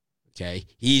around. Okay,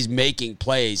 he's making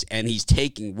plays and he's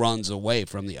taking runs away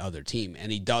from the other team,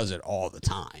 and he does it all the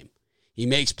time. He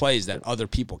makes plays that other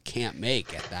people can't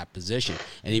make at that position,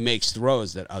 and he makes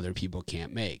throws that other people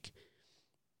can't make.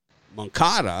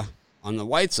 Moncada on the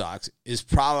White Sox is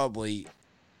probably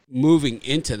moving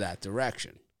into that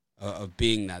direction of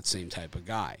being that same type of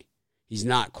guy. He's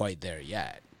not quite there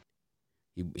yet.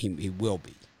 He will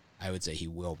be. I would say he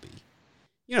will be.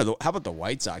 How about the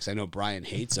White Sox? I know Brian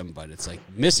hates them, but it's like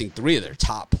missing 3 of their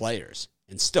top players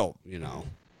and still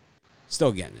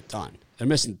getting it done. They're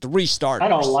missing 3 starters. I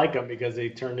don't like them because they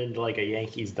turned into like a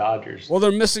Yankees-Dodgers. Well,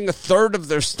 they're missing a third of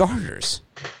their starters,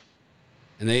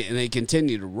 and they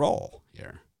continue to roll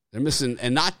here. They're missing,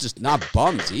 and not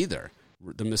bums either.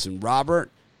 They're missing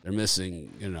Robert. They're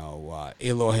missing,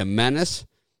 Eloy Jimenez.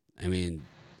 I mean,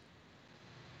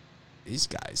 these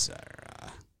guys are.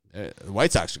 The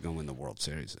White Sox are going to win the World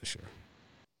Series this year.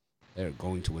 They're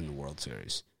going to win the World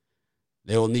Series.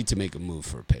 They will need to make a move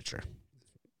for a pitcher.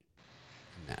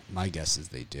 My guess is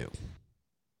they do.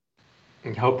 I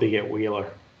hope they get Wheeler.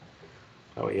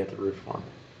 That way you have to root for him.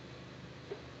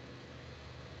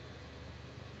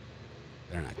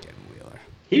 They're not getting Wheeler.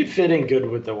 He'd fit in good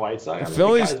with the White Sox.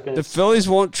 The Phillies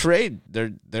won't trade.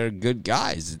 They're good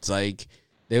guys. It's like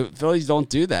the Phillies don't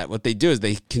do that. What they do is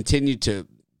they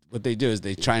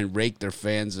try and rake their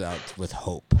fans out with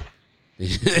hope,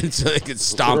 so they can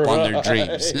stomp on their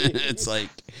dreams. It's like,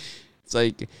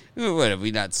 what, have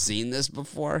we not seen this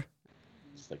before?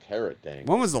 It's the carrot dang.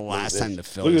 When was the last time the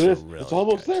Phillies were really It's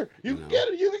almost good, there. You can get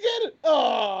it. You can get it.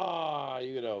 Oh,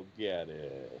 you don't get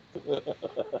it.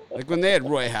 Like when they had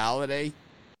Roy Halladay,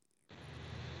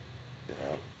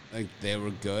 Yeah. like they were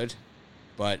good,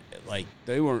 but like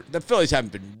the Phillies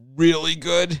haven't been really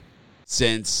good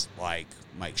since like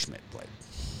Mike Schmidt played.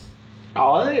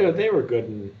 Oh, they were good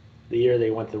in the year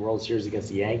they went to the World Series against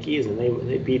the Yankees, and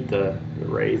they beat the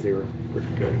Rays. They were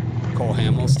pretty good. Cole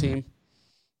Hamels team.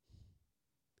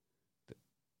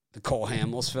 The Cole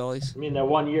Hamels Phillies. I mean, that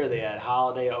one year they had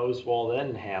Holiday, Oswald,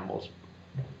 and Hamels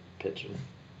pitching.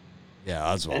 Yeah,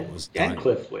 Oswald was done. And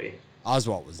Cliff Lee.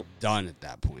 Oswald was done at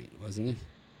that point, wasn't he?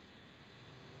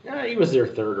 Yeah, he was their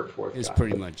third or fourth He was guy.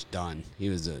 pretty much done. He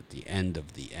was at the end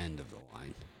of the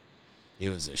line. He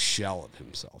was a shell of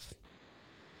himself.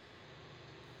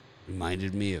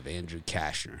 Reminded me of Andrew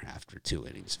Kashner after 2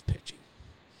 innings of pitching.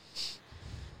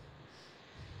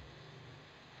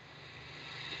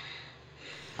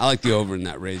 I like the over in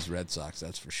that Rays Red Sox,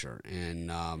 that's for sure.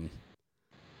 And I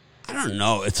don't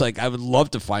know. It's like I would love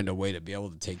to find a way to be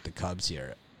able to take the Cubs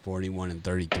here.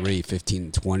 41-33,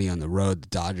 15-20 on the road. The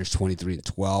Dodgers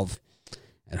 23-12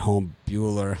 at home.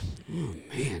 Bueller, oh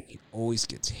man, he always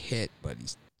gets hit, but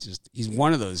he's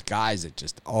one of those guys that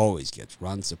just always gets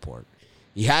run support.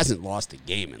 He hasn't lost a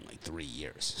game in like 3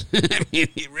 years. I mean,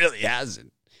 he really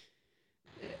hasn't.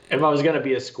 If I was going to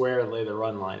be a square and lay the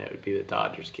run line, it would be the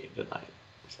Dodgers game tonight.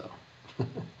 So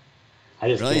I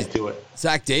just Really? can't do it.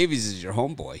 Zach Davies is your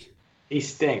homeboy. He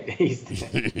stinks.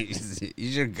 He's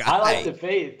your guy. I like the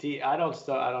fade. I don't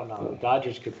know. The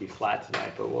Dodgers could be flat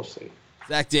tonight, but we'll see.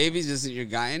 Zach Davies isn't your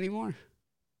guy anymore?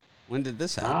 When did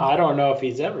this happen? I don't know if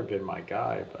he's ever been my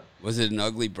guy, but Was it an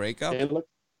ugly breakup? And look,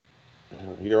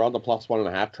 you're on the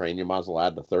 +1.5 train. You might as well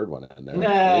add the third one in there.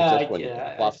 Nah, at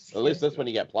least this one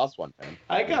you get +1. Man.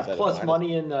 I got Instead of plus minus.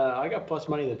 money in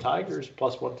the Tigers,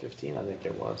 +115, I think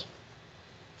it was.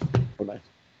 Oh, nice.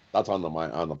 That's on the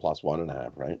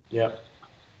 +1.5, right? Yep.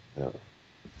 Yeah.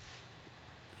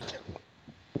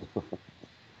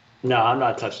 No, I'm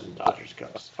not touching the Dodgers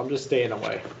Cubs. I'm just staying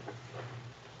away.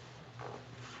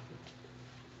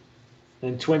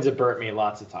 And Twins have burnt me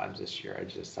lots of times this year. I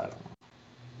don't know.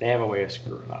 They have a way of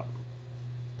screwing up.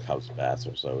 Cubs bats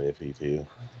are so iffy too.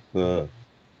 And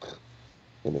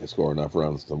they score enough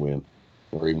runs to win,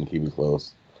 or even keep it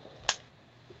close.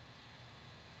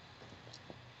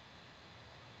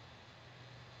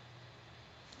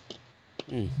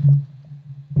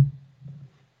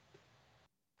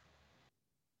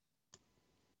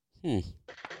 Oh,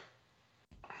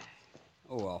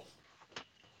 well.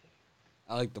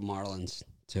 I like the Marlins,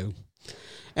 too.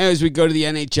 Anyways, we go to the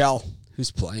NHL.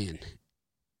 Who's playing?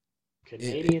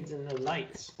 Canadians and the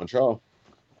Knights. Montreal.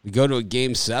 We go to a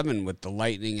Game 7 with the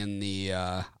Lightning and the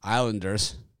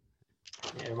Islanders.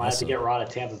 Yeah, we might have to get Ron a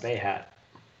Tampa Bay hat.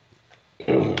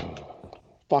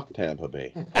 Fuck Tampa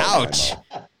Bay. Ouch.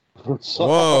 Sorry.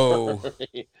 Whoa.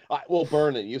 I will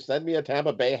burn it. You send me a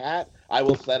Tampa Bay hat, I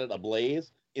will set it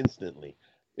ablaze instantly.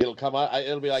 It'll come out.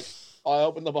 It'll be like, I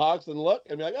open the box and look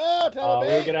and be like, oh, Tampa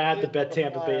Bay. We're going to have to bet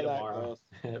Tampa Bay That tomorrow.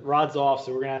 goes. Rod's off,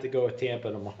 so we're going to have to go with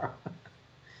Tampa tomorrow.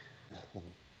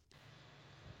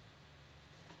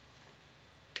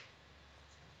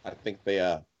 I think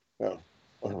the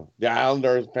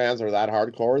Islanders fans are that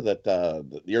hardcore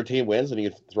that your team wins and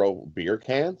you throw beer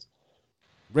cans.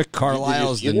 Rick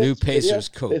Carlisle is the new Pacers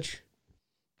coach.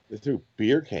 They threw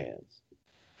beer cans.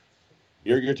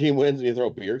 Your team wins and you throw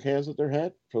beer cans at their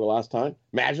head for the last time.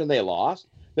 Imagine they lost.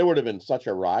 There would have been such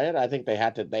a riot. I think they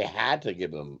had to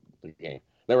give them the game.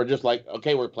 They were just like,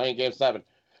 okay, we're playing Game 7.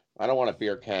 I don't want a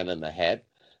beer can in the head.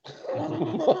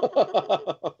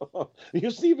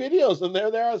 You see videos and they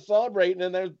are celebrating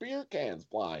and there's beer cans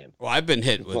flying. Well, I've been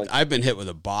hit with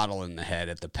a bottle in the head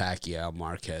at the Pacquiao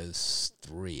Marquez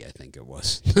 3, I think it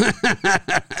was.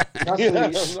 Yeah, no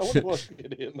one wants to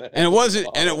get in there. And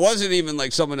it wasn't even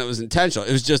like someone that was intentional.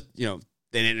 It was just, they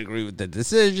didn't agree with the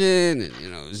decision, and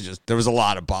it was just there was a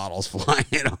lot of bottles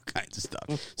flying, all kinds of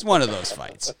stuff. It's one of those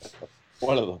fights.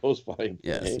 One of those fights.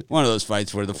 Yes, one of those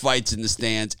fights where the fights in the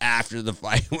stands after the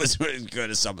fight was as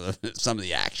good as some of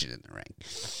the action in the ring.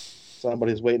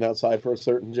 Somebody's waiting outside for a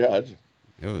certain judge.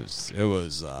 It was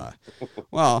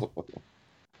well,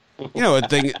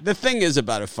 the thing is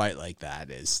about a fight like that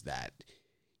is that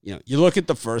you look at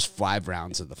the first 5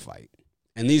 rounds of the fight,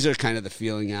 and these are kind of the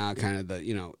feeling out, kind of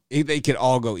the they could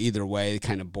all go either way,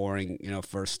 kind of boring,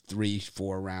 first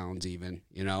 3-4 rounds even,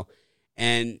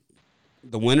 and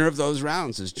the winner of those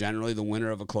rounds is generally the winner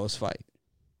of a close fight.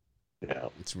 Yeah,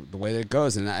 it's the way that it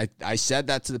goes. And I said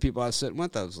that to the people I was sitting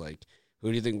with. I was like, who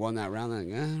do you think won that round?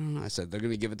 Like, I don't know. I said, they're going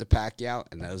to give it to Pacquiao,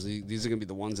 and these are going to be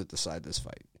the ones that decide this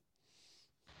fight.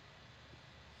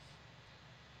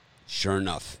 Sure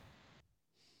enough.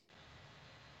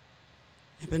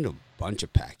 I've been to a bunch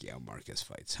of Pacquiao Marquez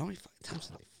fights. How many times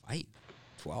did they fight?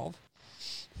 12?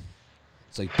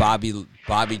 It's like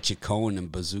Bobby Chacon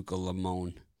and Bazooka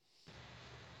Lamone.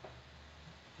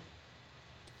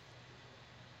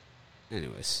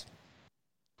 Anyways,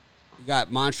 we got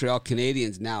Montreal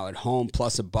Canadiens now at home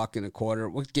plus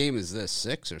 $1.25. What game is this?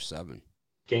 6 or 7?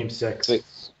 Game 6.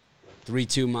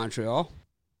 3-2 Montreal.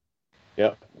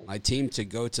 Yep. My team to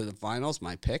go to the finals.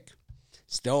 My pick.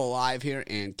 Still alive here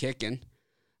and kicking.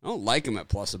 I don't like him at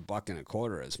plus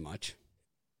 $1.25 as much,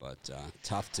 but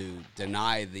tough to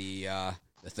deny the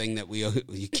The thing that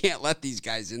you can't let these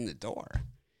guys in the door.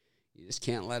 You just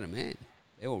can't let them in.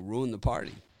 They will ruin the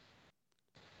party.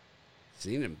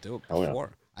 Seen them do it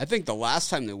before. I think the last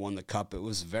time they won the cup, it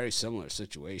was a very similar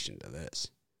situation to this,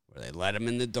 where they let them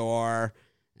in the door,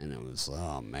 and it was,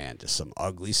 oh man, just some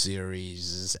ugly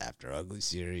series after ugly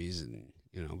series, and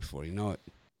before you know it,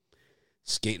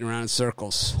 skating around in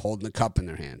circles, holding the cup in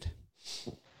their hand.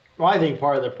 Well, I think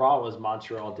part of the problem was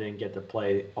Montreal didn't get to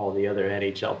play all the other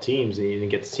NHL teams, and you didn't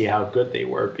get to see how good they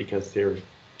were because they were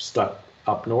stuck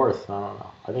up north. I don't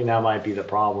know. I think that might be the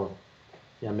problem.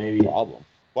 Yeah, maybe. Problem?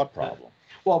 What problem?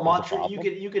 Well, Montreal,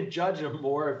 you could judge them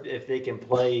more if they can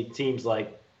play teams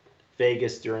like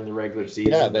Vegas during the regular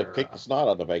season. Yeah, they kicked the snot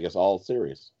out of Vegas all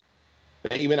series.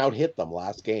 They even out-hit them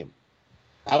last game.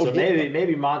 So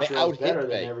maybe Montreal's better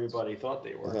than everybody thought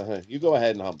they were. You go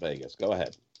ahead and hump Vegas. Go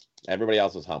ahead. Everybody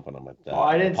else is humping them.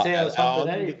 I didn't say I was humping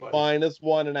anybody.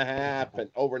 -1.5 and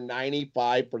over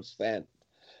 95%.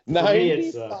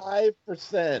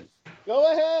 95%.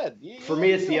 Go ahead. For me,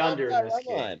 it's the under in this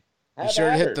game. Be sure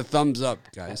to hit the thumbs up,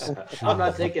 guys. I'm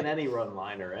not taking any run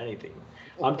line or anything.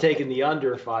 I'm taking the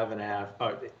under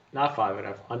 5.5. Not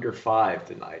 5.5. Under 5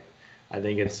 tonight. I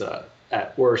think it's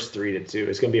at worst 3-2.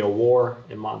 It's going to be a war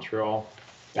in Montreal.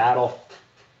 Battle.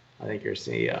 I think you're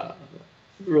seeing a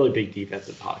really big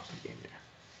defensive hockey game there.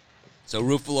 So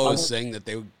Ruffalo is saying that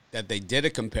they did a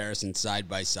comparison side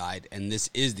by side, and this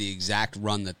is the exact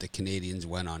run that the Canadians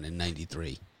went on in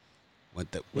 '93.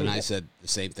 When I said the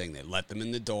same thing, they let them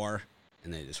in the door,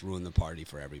 and they just ruined the party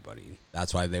for everybody.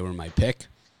 That's why they were my pick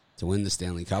to win the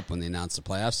Stanley Cup when they announced the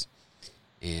playoffs.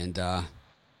 And how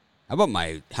about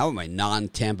my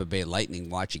non-Tampa Bay Lightning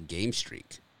watching game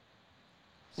streak?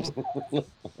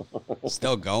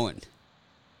 Still going.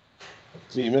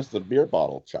 So you missed the beer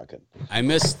bottle chucking. I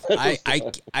missed.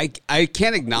 I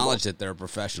can't acknowledge that they're a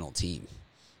professional team.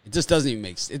 It just doesn't even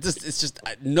make sense. It's just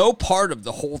no part of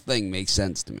the whole thing makes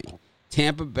sense to me.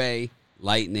 Tampa Bay,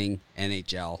 Lightning,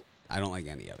 NHL. I don't like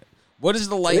any of it. What is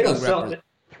the Lightning represent?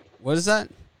 What is that?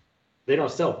 They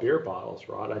don't sell beer bottles,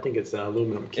 Rod. I think it's an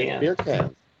aluminum can. Beer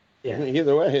cans. Yeah.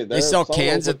 Either way, they sell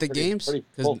cans at the games.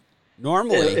 Because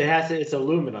normally it's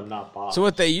aluminum, not bottles. So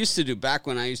what they used to do back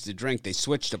when I used to drink, they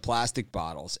switched to plastic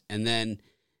bottles, and then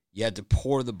you had to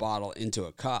pour the bottle into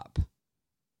a cup,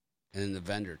 and then the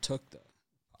vendor took the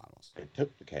bottles. They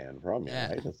took the can from you,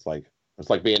 right? It's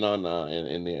like being on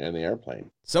in the airplane.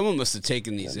 Someone must have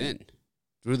taken these in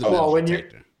through the metal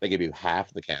detector. They give you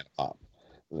half the can of pop,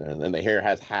 and then the hair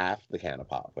has half the can of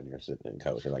pop when you're sitting in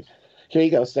coach. You're like, "Here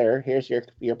you go, sir. Here's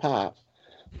your pop."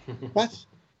 What?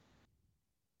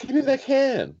 Give me that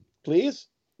can, please.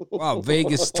 Wow,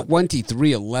 Vegas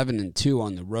 23-11-2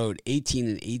 on the road,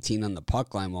 18-18 on the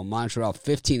puck line, while Montreal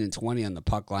 15-20 on the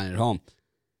puck line at home.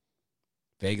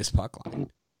 Vegas puck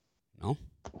line, no.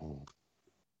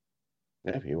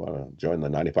 Yeah, if you want to join the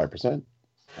 95%,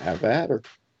 have that. Or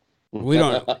we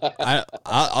don't. I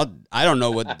don't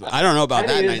know about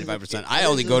that 95%. I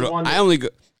only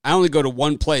go to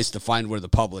one place to find where the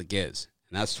public is,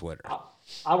 and that's Twitter.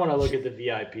 I want to look at the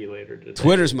VIP later today.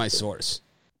 Twitter's my source.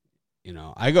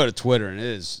 I go to Twitter, and it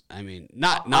is. I mean,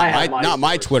 not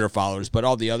my Twitter followers, but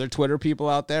all the other Twitter people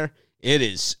out there. It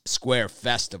is Square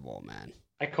Festival, man.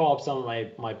 I call up some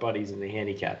of my buddies in the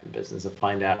handicapping business and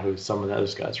find out who some of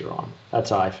those guys are on. That's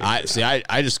how I feel.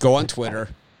 I just go on Twitter,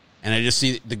 and I just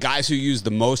see the guys who use the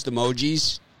most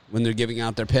emojis when they're giving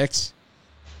out their picks.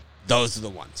 Those are the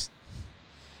ones.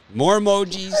 More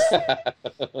emojis.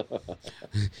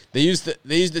 They use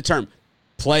the term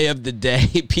play of the day,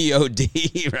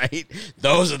 POD, right?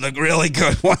 Those are the really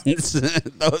good ones.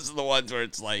 Those are the ones where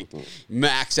it's like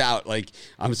max out. Like,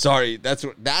 I'm sorry,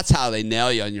 that's how they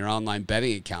nail you on your online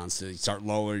betting accounts. So you start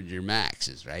lowering your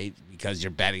maxes, right? Because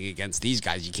you're betting against these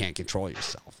guys, you can't control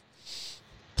yourself.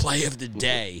 Play of the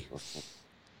day.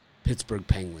 Pittsburgh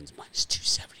Penguins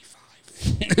 -275.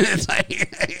 It's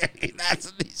like, that's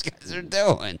what these guys are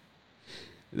doing.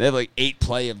 They have like 8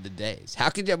 play of the days. How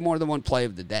could you have more than one play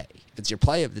of the day? If it's your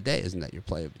play of the day, isn't that your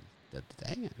play of the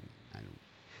day? I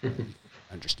don't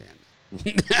understand.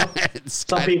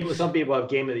 Some people have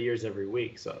game of the years every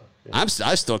week. So yeah.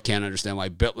 I still can't understand why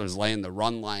Bittler's laying the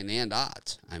run line and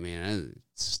odds. I mean,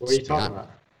 what are you talking about?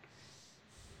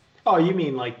 Oh, you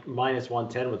mean like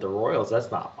 -110 with the Royals? That's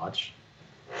not much.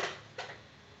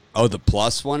 Oh, the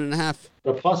 +1.5.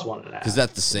 The +1.5. Is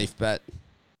that the safe bet?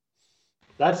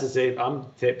 That's the safe. I'm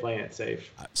playing it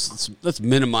safe. Let's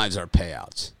minimize our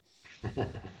payouts.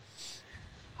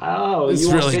 Oh, it's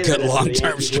really good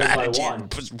long-term strategy in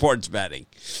sports betting.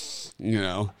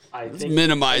 Let's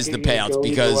minimize the payouts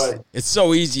because it's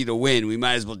so easy to win. We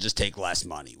might as well just take less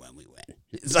money when we win.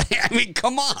 It's like, I mean,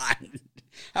 come on.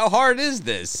 How hard is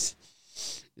this?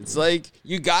 It's like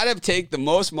you got to take the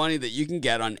most money that you can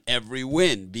get on every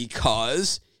win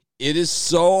because it is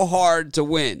so hard to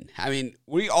win. I mean,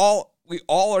 we all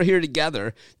are here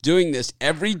together doing this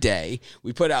every day.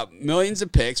 We put out millions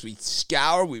of picks. We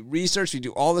scour, we research, we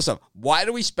do all this stuff. Why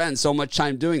do we spend so much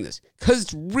time doing this? Because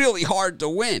it's really hard to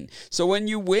win. So when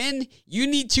you win, you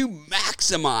need to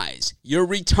maximize your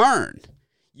return.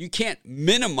 You can't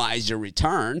minimize your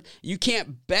return. You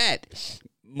can't bet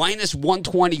minus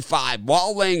 125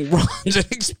 while laying runs and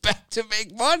expect to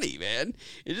make money, man.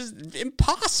 It is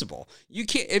impossible. You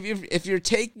can't if you're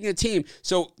taking a team.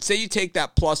 So say you take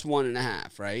that plus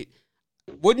 1.5, right?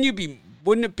 Wouldn't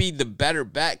it be the better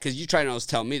bet? Because you try to always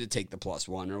tell me to take the plus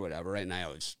 1 or whatever, right? And I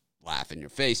always laugh in your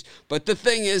face. But the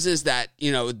thing is that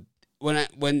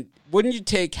when wouldn't you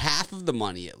take half of the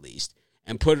money at least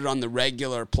and put it on the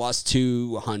regular plus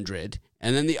 200?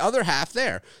 And then the other half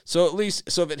there. So at least,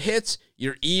 if it hits,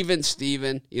 you're even,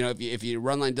 Steven. If your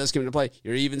run line does come into play,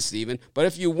 you're even, Steven. But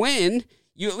if you win,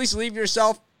 you at least leave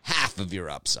yourself half of your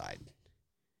upside.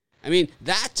 I mean,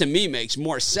 that to me makes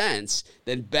more sense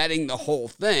than betting the whole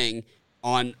thing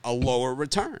on a lower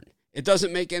return. It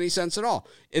doesn't make any sense at all.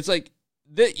 It's like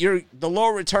the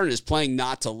lower return is playing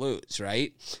not to lose,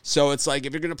 right? So it's like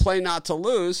if you're going to play not to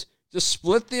lose, just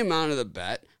split the amount of the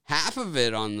bet. Half of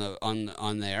it on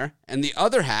there, and the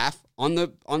other half on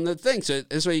the thing. So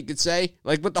this way you could say,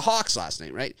 like with the Hawks last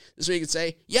night, right? This way you could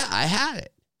say, yeah, I had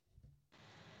it,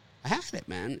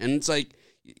 man. And it's like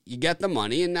you get the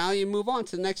money, and now you move on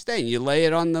to the next day, and you lay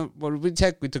it on the. What did we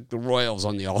take? We took the Royals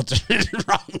on the alternate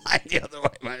run line the other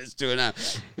way, minus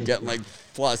 2.5, getting like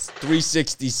plus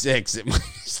 366 at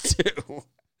minus 2.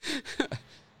 What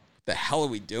the hell are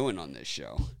we doing on this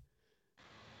show?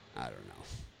 I don't know.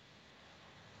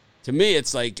 To me,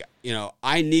 it's like,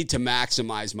 I need to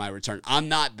maximize my return. I'm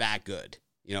not that good.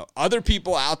 Other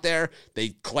people out there,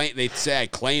 they say I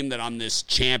claim that I'm this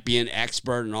champion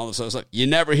expert and all this other stuff. You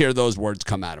never hear those words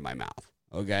come out of my mouth,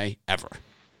 okay? Ever,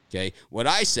 okay? What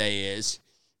I say is,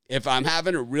 if I'm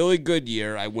having a really good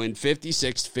year, I win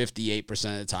 56 to 58%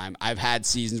 of the time. I've had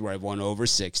seasons where I've won over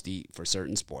 60 for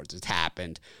certain sports. It's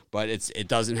happened, but it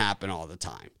doesn't happen all the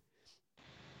time.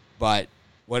 But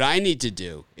what I need to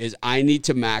do is I need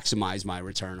to maximize my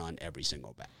return on every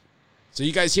single bet. So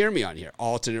you guys hear me on here,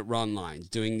 alternate run lines,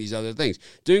 doing these other things,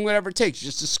 doing whatever it takes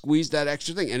just to squeeze that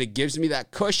extra thing. And it gives me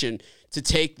that cushion to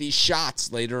take these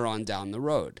shots later on down the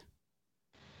road,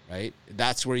 right?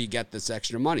 That's where you get this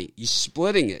extra money. You're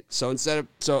splitting it. So if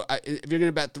you're going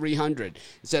to bet 300,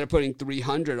 instead of putting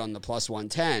 300 on the plus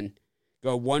 110,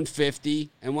 go 150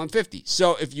 and 150.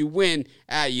 So if you win,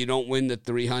 you don't win the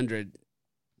 300.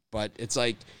 But it's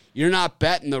like you're not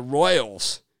betting the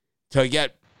Royals to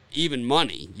get even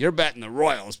money. You're betting the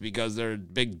Royals because they're a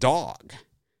big dog,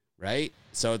 right?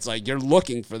 So it's like you're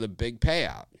looking for the big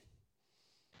payout.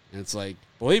 And it's like,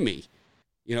 believe me,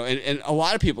 and a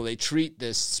lot of people, they treat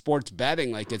this sports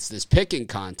betting like it's this picking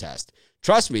contest.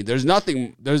 Trust me, there's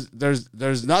nothing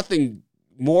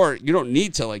more. You don't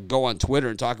need to like go on Twitter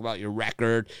and talk about your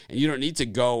record, and you don't need to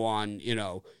go on,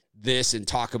 this and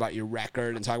talk about your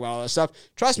record and talk about all that stuff.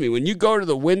 Trust me, when you go to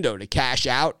the window to cash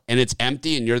out and it's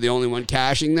empty and you're the only one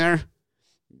cashing there,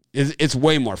 it's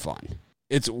way more fun.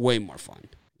 It's way more fun.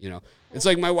 It's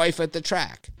like my wife at the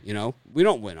track. We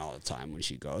don't win all the time when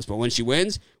she goes, but when she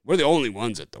wins, we're the only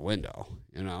ones at the window.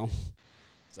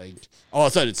 It's like all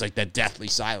of a sudden it's like that deathly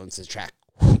silence at the track.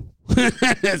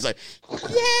 It's like,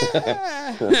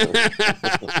 yeah.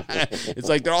 It's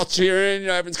like they're all cheering.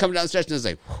 Everyone's coming down the stretch and it's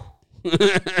like,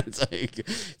 it's like,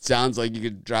 it sounds like you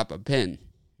could drop a pin,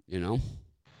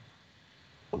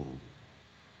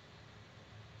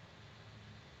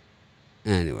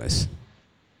 Anyways,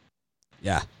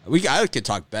 yeah, I could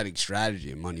talk betting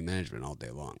strategy and money management all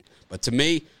day long, but to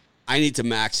me, I need to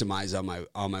maximize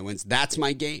all my wins. That's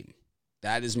my game.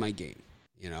 That is my game.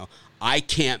 I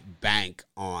can't bank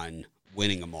on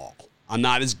winning them all. I'm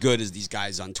not as good as these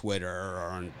guys on Twitter or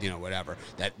on, whatever,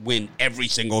 that win every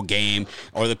single game,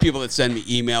 or the people that send me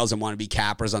emails and want to be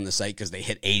cappers on the site because they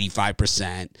hit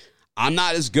 85%. I'm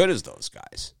not as good as those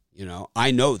guys.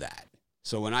 I know that.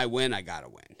 So when I win, I got to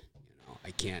win.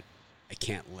 I can't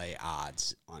lay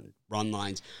odds on run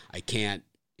lines. I can't,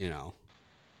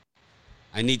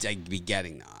 I need to be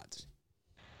getting the odds.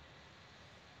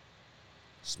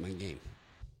 It's my game.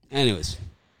 Anyways.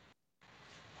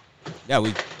 Yeah,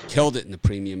 we killed it in the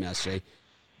premium yesterday.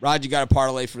 Rod, you got a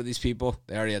parlay for these people?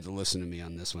 They already had to listen to me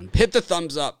on this one. Hit the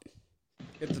thumbs up.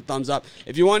 Hit the thumbs up.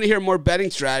 If you want to hear more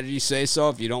betting strategy, say so.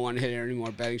 If you don't want to hear any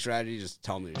more betting strategy, just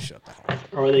tell me to shut the hell up.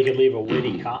 Or they could leave a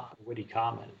witty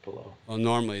comment below. Well,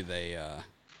 normally they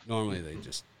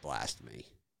blast me.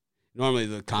 Normally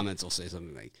the comments will say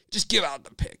something like, just give out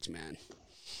the picks, man.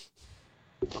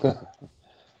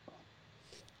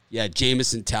 Yeah,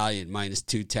 Jamison Talion minus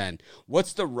 210.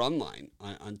 What's the run line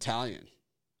on Talion?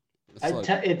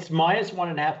 It's minus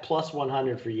 1.5 plus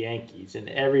 100 for Yankees, and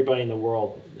everybody in the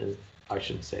world is, I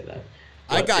shouldn't say that.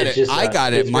 I got it. I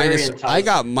got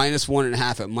minus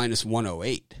 1.5 at minus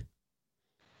 108.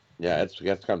 Yeah,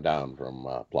 it's come down from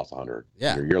plus 100.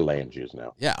 Yeah. You're laying juice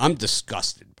now. Yeah, I'm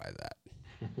disgusted by that.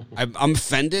 I'm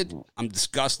offended. I'm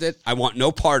disgusted. I want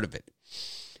no part of it.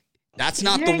 That's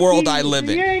not the world I live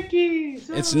in. Yankees.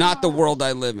 It's not the world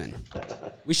I live in.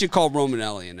 We should call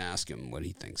Romanelli and ask him what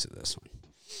he thinks of this one.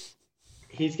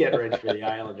 He's getting ready for the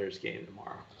Islanders game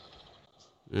tomorrow.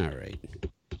 All right.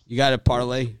 You got a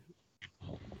parlay?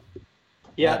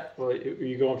 Yeah. Well, are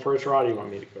you going first, Rod, or do you want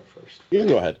me to go first? You can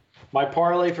go ahead. My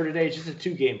parlay for today is just a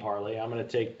 2-game parlay. I'm going to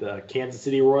take the Kansas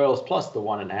City Royals plus the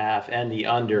 1.5 and the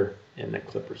under in the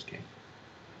Clippers game.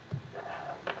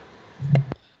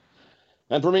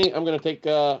 And for me, I'm going to take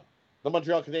the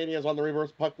Montreal Canadiens on the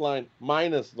reverse puck line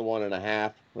minus the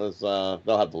 1.5. Because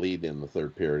they'll have the lead in the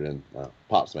third period and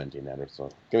pop Sventy netter. So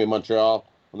give me Montreal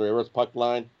on the reverse puck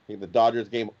line. Take the Dodgers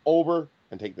game over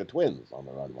and take the Twins on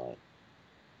the run line.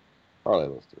 Parlay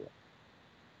those three.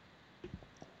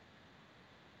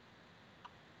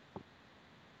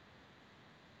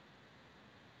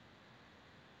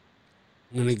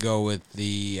 I'm going to go with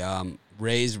the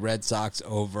Rays Red Sox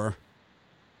over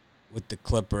with the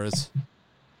Clippers.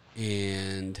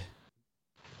 And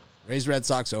Rays Red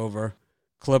Sox over,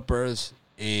 Clippers,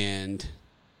 and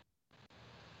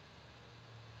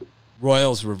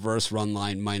Royals reverse run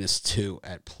line minus 2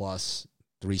 at plus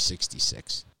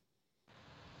 366.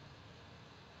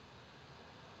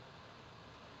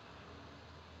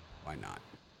 Why not?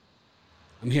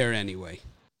 I'm here anyway.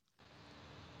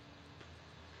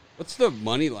 What's the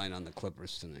money line on the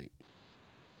Clippers tonight?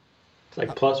 It's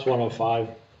like plus 105.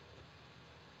 I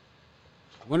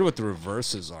wonder what the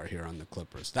reverses are here on the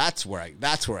Clippers. That's where I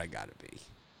got to be.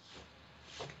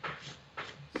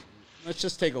 Let's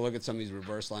just take a look at some of these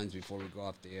reverse lines before we go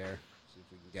off the air. See if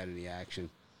we can get any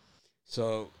action.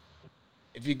 So,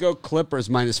 if you go Clippers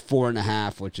minus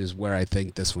 4.5, which is where I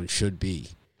think this one should be,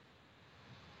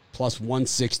 plus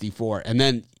 164, and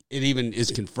then it even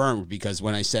is confirmed because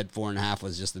when I said 4.5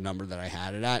 was just the number that I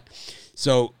had it at.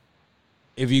 So,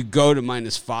 if you go to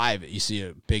minus 5, you see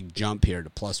a big jump here to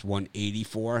plus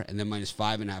 184, and then minus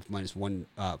 5.5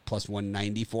 plus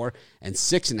 194, and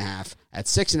 6.5. At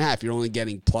 6.5, you're only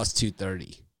getting plus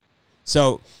 230.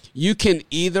 So you can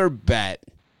either bet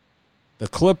the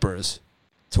Clippers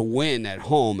to win at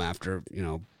home after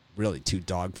really 2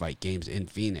 dogfight games in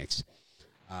Phoenix,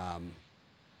 by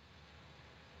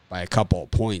a couple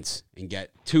of points and get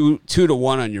 2 to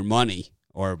 1 on your money.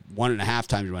 Or 1.5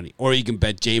 times your money, or you can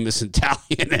bet Jamison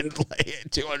Talion and lay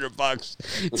it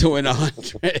 $200 to win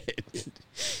 100.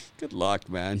 Good luck,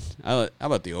 man. How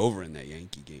about the over in that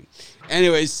Yankee game?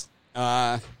 Anyways,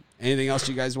 anything else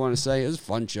you guys want to say? It was a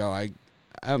fun show.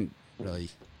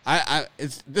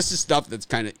 This is stuff that's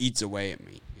kind of eats away at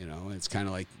me. It's kind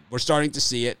of like we're starting to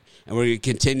see it, and we're going to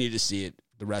continue to see it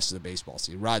the rest of the baseball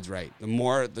season. Rod's right. The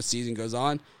more the season goes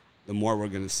on, the more we're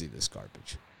going to see this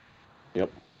garbage. Yep.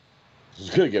 It's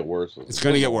going to get worse. It's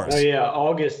going to get worse. Oh yeah,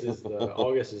 August is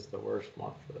the worst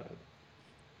month for that.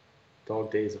 Dog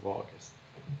days of August.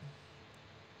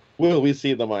 Will we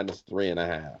see the minus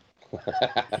 3.5?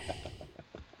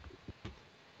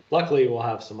 Luckily, we'll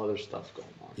have some other stuff going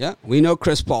on. Yeah, we know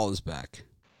Chris Paul is back.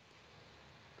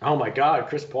 Oh my God,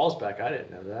 Chris Paul's back! I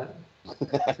didn't know that.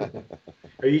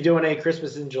 Are you doing any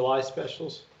Christmas in July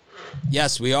specials?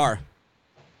 Yes, we are.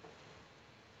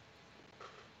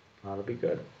 That'll be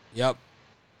good. Yep.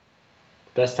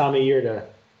 Best time of year to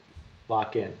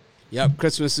lock in. Yep,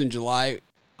 Christmas in July.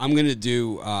 I'm going to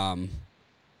do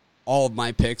all of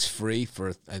my picks free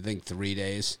for, I think, 3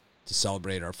 days to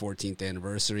celebrate our 14th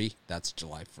anniversary. That's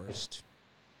July 1st.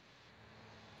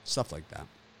 Stuff like that.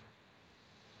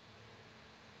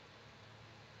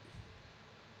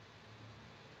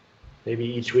 Maybe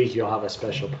each week you'll have a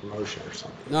special promotion or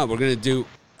something. No, we're going to do,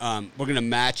 we're going to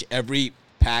match every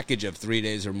package of 3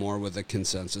 days or more with a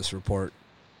consensus report.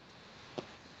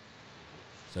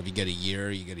 So if you get a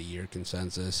year, you get a year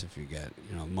consensus. If you get,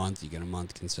 a month, you get a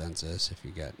month consensus. If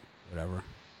you get whatever,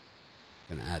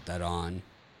 gonna add that on.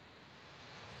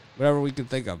 Whatever we can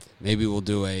think of. Maybe we'll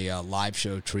do a live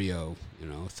show trio,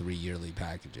 3 yearly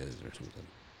packages or something.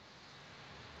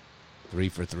 3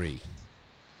 for 3.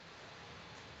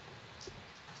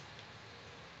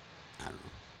 I don't know.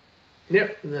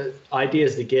 Yep. The idea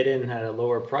is to get in at a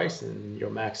lower price and you'll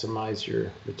maximize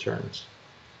your returns.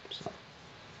 So.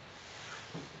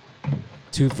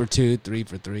 2 for 2, 3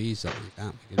 for 3, something like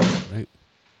that. We could do it, right?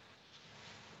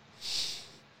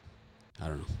 I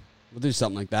don't know. We'll do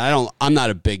something like that. I'm not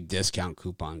a big discount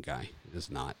coupon guy.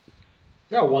 Just not.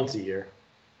 Yeah, once a year.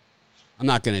 I'm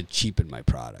not going to cheapen my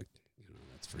product.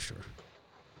 That's for sure.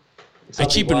 Some I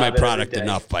cheapen people my have it every product day.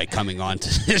 enough by coming on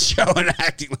to this show and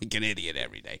acting like an idiot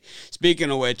every day.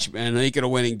 Speaking of which, man, making a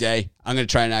winning day. I'm going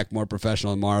to try and act more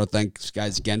professional tomorrow. Thanks,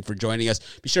 guys, again for joining us.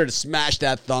 Be sure to smash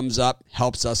that thumbs up.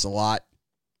 Helps us a lot.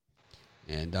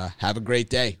 And have a great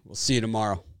day. We'll see you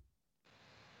tomorrow.